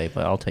 played, by the way,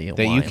 but I'll tell you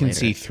that why you can later.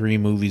 see 3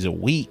 movies a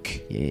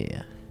week.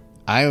 Yeah.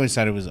 I always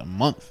thought it was a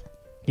month.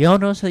 Y'all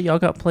notice that y'all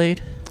got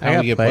played? How I we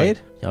got get played.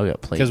 Y'all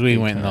got played. Because we big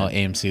went in the time.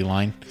 AMC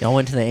line. Y'all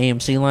went to the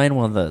AMC line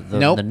while the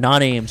Nope.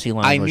 non-AMC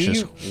line I was knew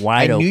just you.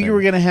 wide I open. knew you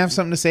were gonna have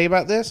something to say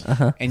about this.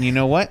 And you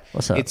know what?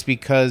 What's up? It's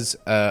because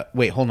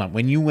wait, hold on.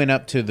 When you went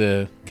up to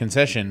the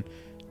concession,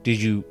 did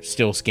you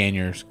still scan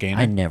your scanner?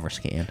 I never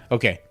scanned.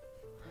 Okay.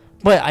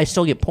 But I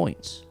still get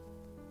points.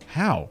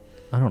 How?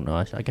 I don't know.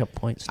 I got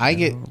points. I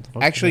get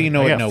actually. You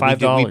know what?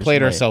 No, we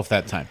played ourselves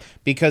that time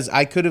because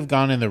I could have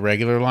gone in the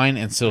regular line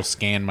and still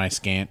scanned my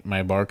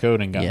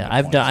barcode and got. Yeah,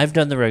 I've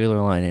done the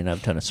regular line and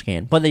I've done a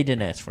scan, but they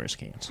didn't ask for a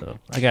scan, so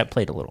I got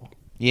played a little.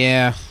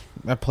 Yeah,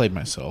 I played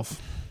myself.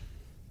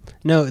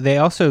 No,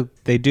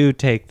 they do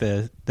take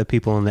the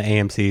people on the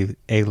AMC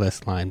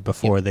A-list line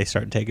before they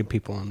start taking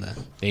people on the.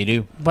 They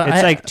do, but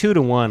it's like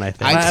 2-1. I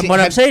think. What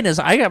I'm saying is,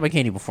 I got my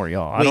candy before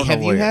y'all. Wait,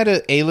 have you had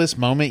an A-list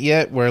moment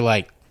yet where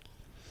like,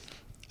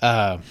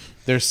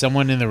 there's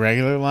someone in the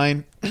regular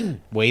line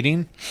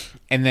waiting,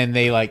 and then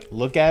they like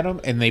look at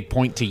them and they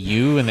point to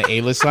you in the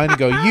A-list line and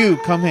go, "You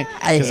come in."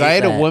 Because I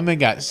had a woman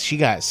got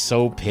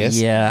so pissed.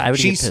 Yeah, I would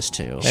get pissed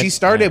too. She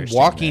started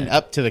walking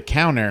up to the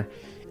counter,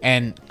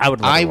 and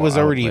I was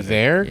already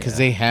there because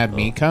they had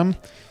me come,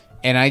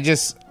 and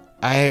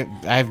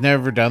I've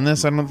never done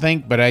this, I don't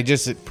think, but I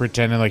just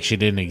pretended like she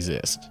didn't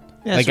exist.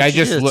 Yeah, like I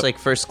just it's like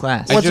first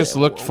class. I just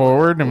looked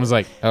forward and was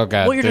like, "Oh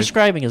God!" What you're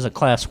describing is a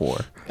class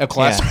war. A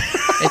class. Yeah.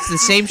 It's the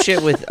same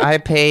shit with I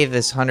pay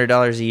this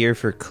 $100 a year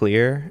for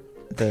Clear,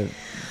 the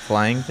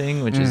flying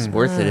thing, which is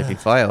worth it if you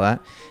fly a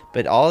lot.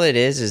 But all it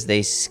is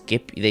they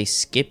skip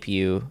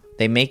you.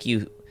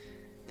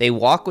 They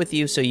walk with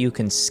you so you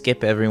can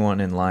skip everyone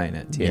in line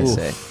at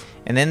TSA. Oof.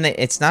 And then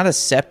it's not a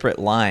separate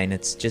line.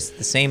 It's just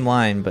the same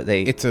line, but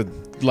it's a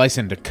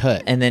license to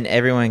cut. And then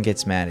everyone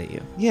gets mad at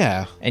you.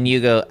 Yeah. And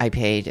you go, I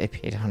paid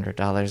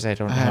 $100. I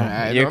don't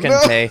know.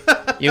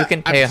 You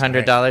can pay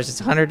 $100.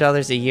 It's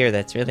 $100 a year.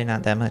 That's really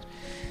not that much.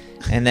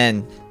 And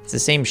then it's the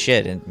same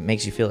shit. And it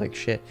makes you feel like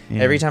shit.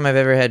 Yeah. Every time I've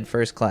ever had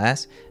first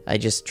class, I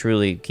just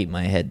truly keep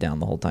my head down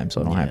the whole time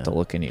so I don't have to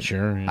look at you.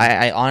 Sure. Yeah.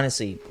 I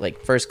honestly,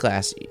 like, first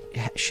class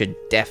should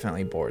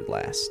definitely board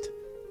last.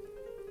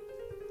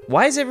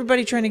 Why is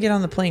everybody trying to get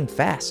on the plane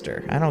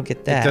faster? I don't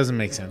get that. It doesn't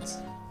make sense.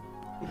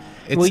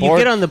 You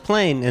get on the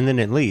plane and then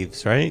it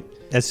leaves, right?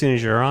 As soon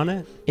as you're on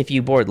it? If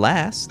you board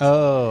last.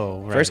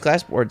 Oh, right. First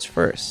class boards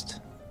first.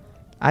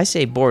 I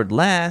say board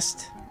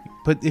last.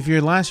 But if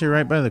you're last, you're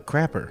right by the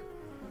crapper.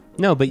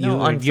 No, but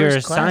you're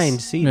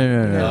assigned seat.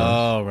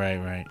 No. Oh,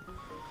 right.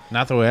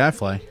 Not the way I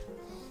fly.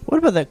 What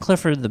about that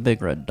Clifford the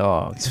Big Red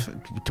Dog?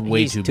 It's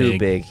way too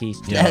big.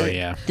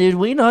 Yeah. Did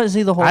we not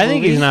see the whole movie? I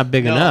think he's not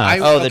big enough.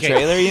 The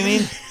trailer, you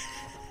mean?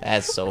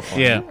 That's so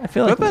funny. Yeah. I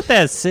feel like what about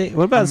that?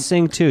 What about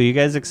Sing 2? You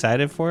guys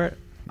excited for it?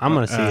 I'm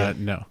going to see it.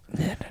 No.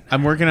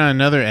 I'm working on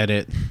another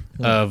edit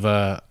of,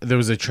 there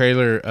was a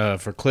trailer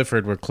for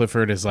Clifford where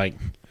Clifford is like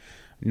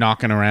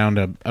knocking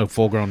around a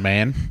full-grown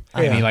man.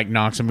 And he like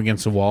knocks him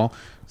against the wall.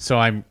 So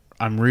I'm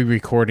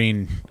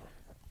re-recording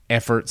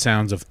effort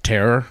sounds of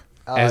terror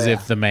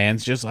if the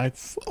man's just like,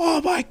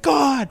 "Oh my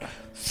God,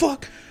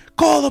 fuck,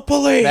 call the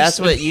police." That's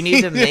what you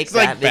need to make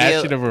that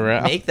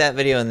video. Make that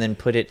video and then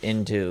put it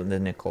into the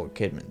Nicole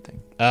Kidman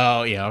thing.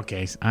 Oh yeah,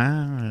 okay.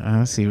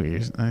 I see what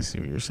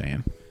you're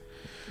saying.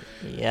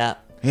 Yeah.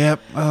 Yep.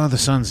 Oh, the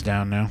sun's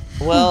down now.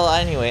 Well,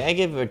 anyway, I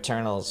give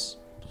Eternals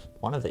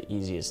one of the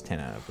easiest 10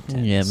 out of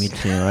 10. Yeah, me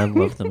too. I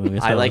love the movie.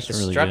 I like the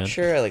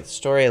structure. I like the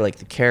story. I like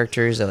the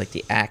characters. I like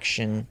the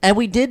action. And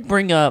we did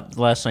bring up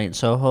Last Night in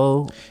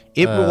Soho,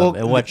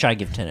 which I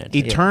give 10 out of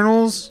 10.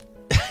 Eternals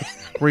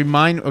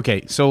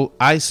Okay, so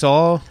I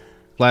saw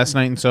Last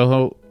Night in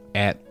Soho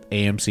at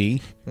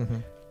AMC. Mm-hmm.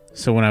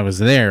 So when I was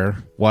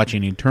there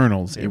watching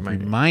Eternals, it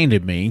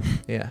reminded me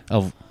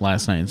of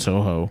Last Night in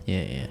Soho.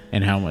 Yeah.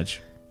 And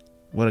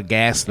what a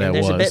gas that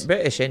was. There's a bit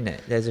British, isn't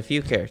it? There's a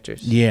few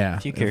characters. Yeah. A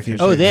few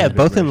characters. Oh, yeah,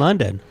 both in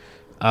London.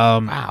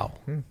 Wow.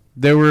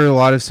 There were a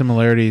lot of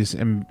similarities,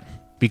 and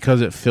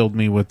because it filled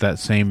me with that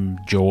same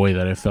joy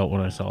that I felt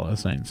when I saw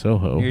Last Night in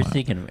Soho. You're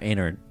thinking of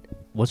Anna,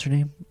 what's her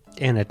name?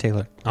 Anna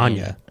Taylor.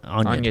 Anya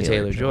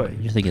Taylor-Joy.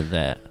 You're thinking of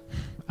that.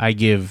 I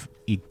give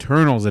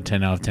Eternals a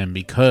 10 out of 10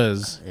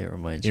 because it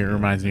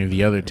reminds me of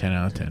the other 10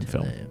 out of 10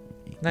 film.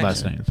 Nice.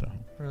 Last Night in Soho.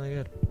 Really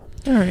good.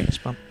 All right.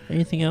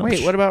 Anything else?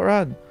 Wait, what about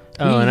Rod?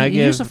 Oh, and I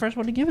give. He's the first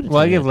one to give it.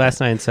 Well, I give Last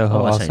Night in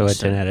Soho also a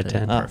 10 out of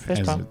 10. As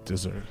it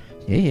deserves.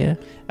 Yeah.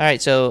 All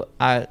right, so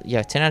 10 out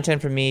of 10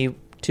 for me.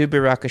 2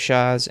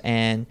 Birakashas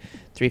and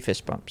 3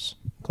 fist bumps.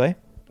 Clay?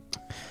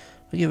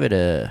 I give it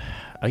a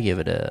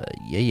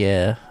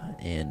yeah,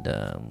 and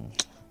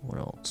what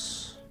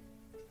else?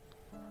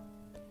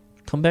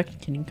 Can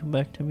you come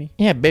back to me?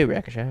 Yeah,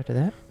 Birakasha after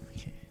that.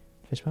 Okay.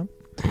 Fist bump.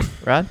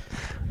 Rod?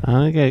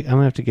 I'm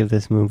gonna have to give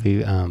this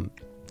movie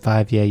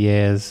 5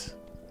 yeah-yeahs,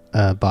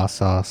 boss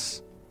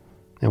sauce,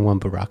 and 1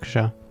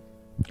 Birakasha.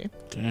 Okay.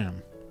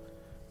 Damn.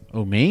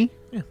 Oh, me?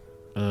 Yeah.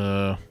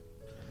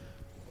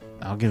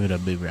 I'll give it a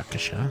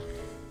Birakasha.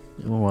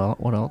 Well,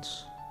 what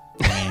else?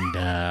 And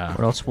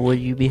what else will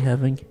you be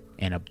having?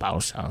 And a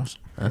boss sauce.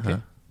 Okay.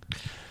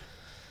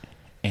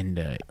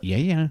 And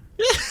yeah.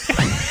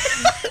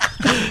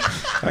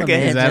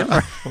 Okay. Is that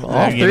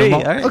all 3?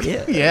 All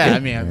right, yeah. I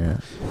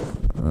mean,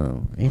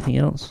 Anything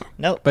else?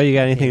 Nope. But you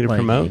got anything to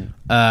promote?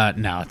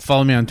 No.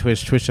 Follow me on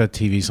Twitch,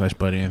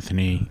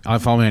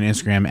 twitch.tv/BudAnthony. Follow me on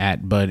Instagram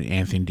at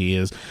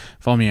BudAnthonyDiaz.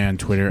 Follow me on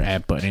Twitter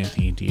at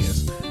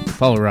BudAnthonyDiaz.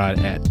 Follow Rod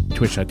at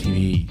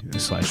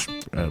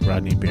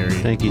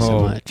twitch.tv/RodneyBerry. Thank you so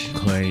much.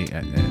 Clay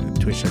at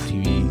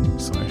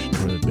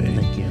twitch.tv/ToiletBay.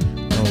 Thank you.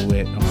 Follow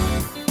Wit on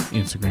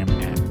Instagram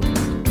at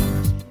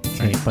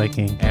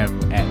Viking. at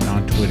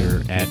on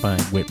Twitter at Bye.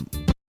 Whit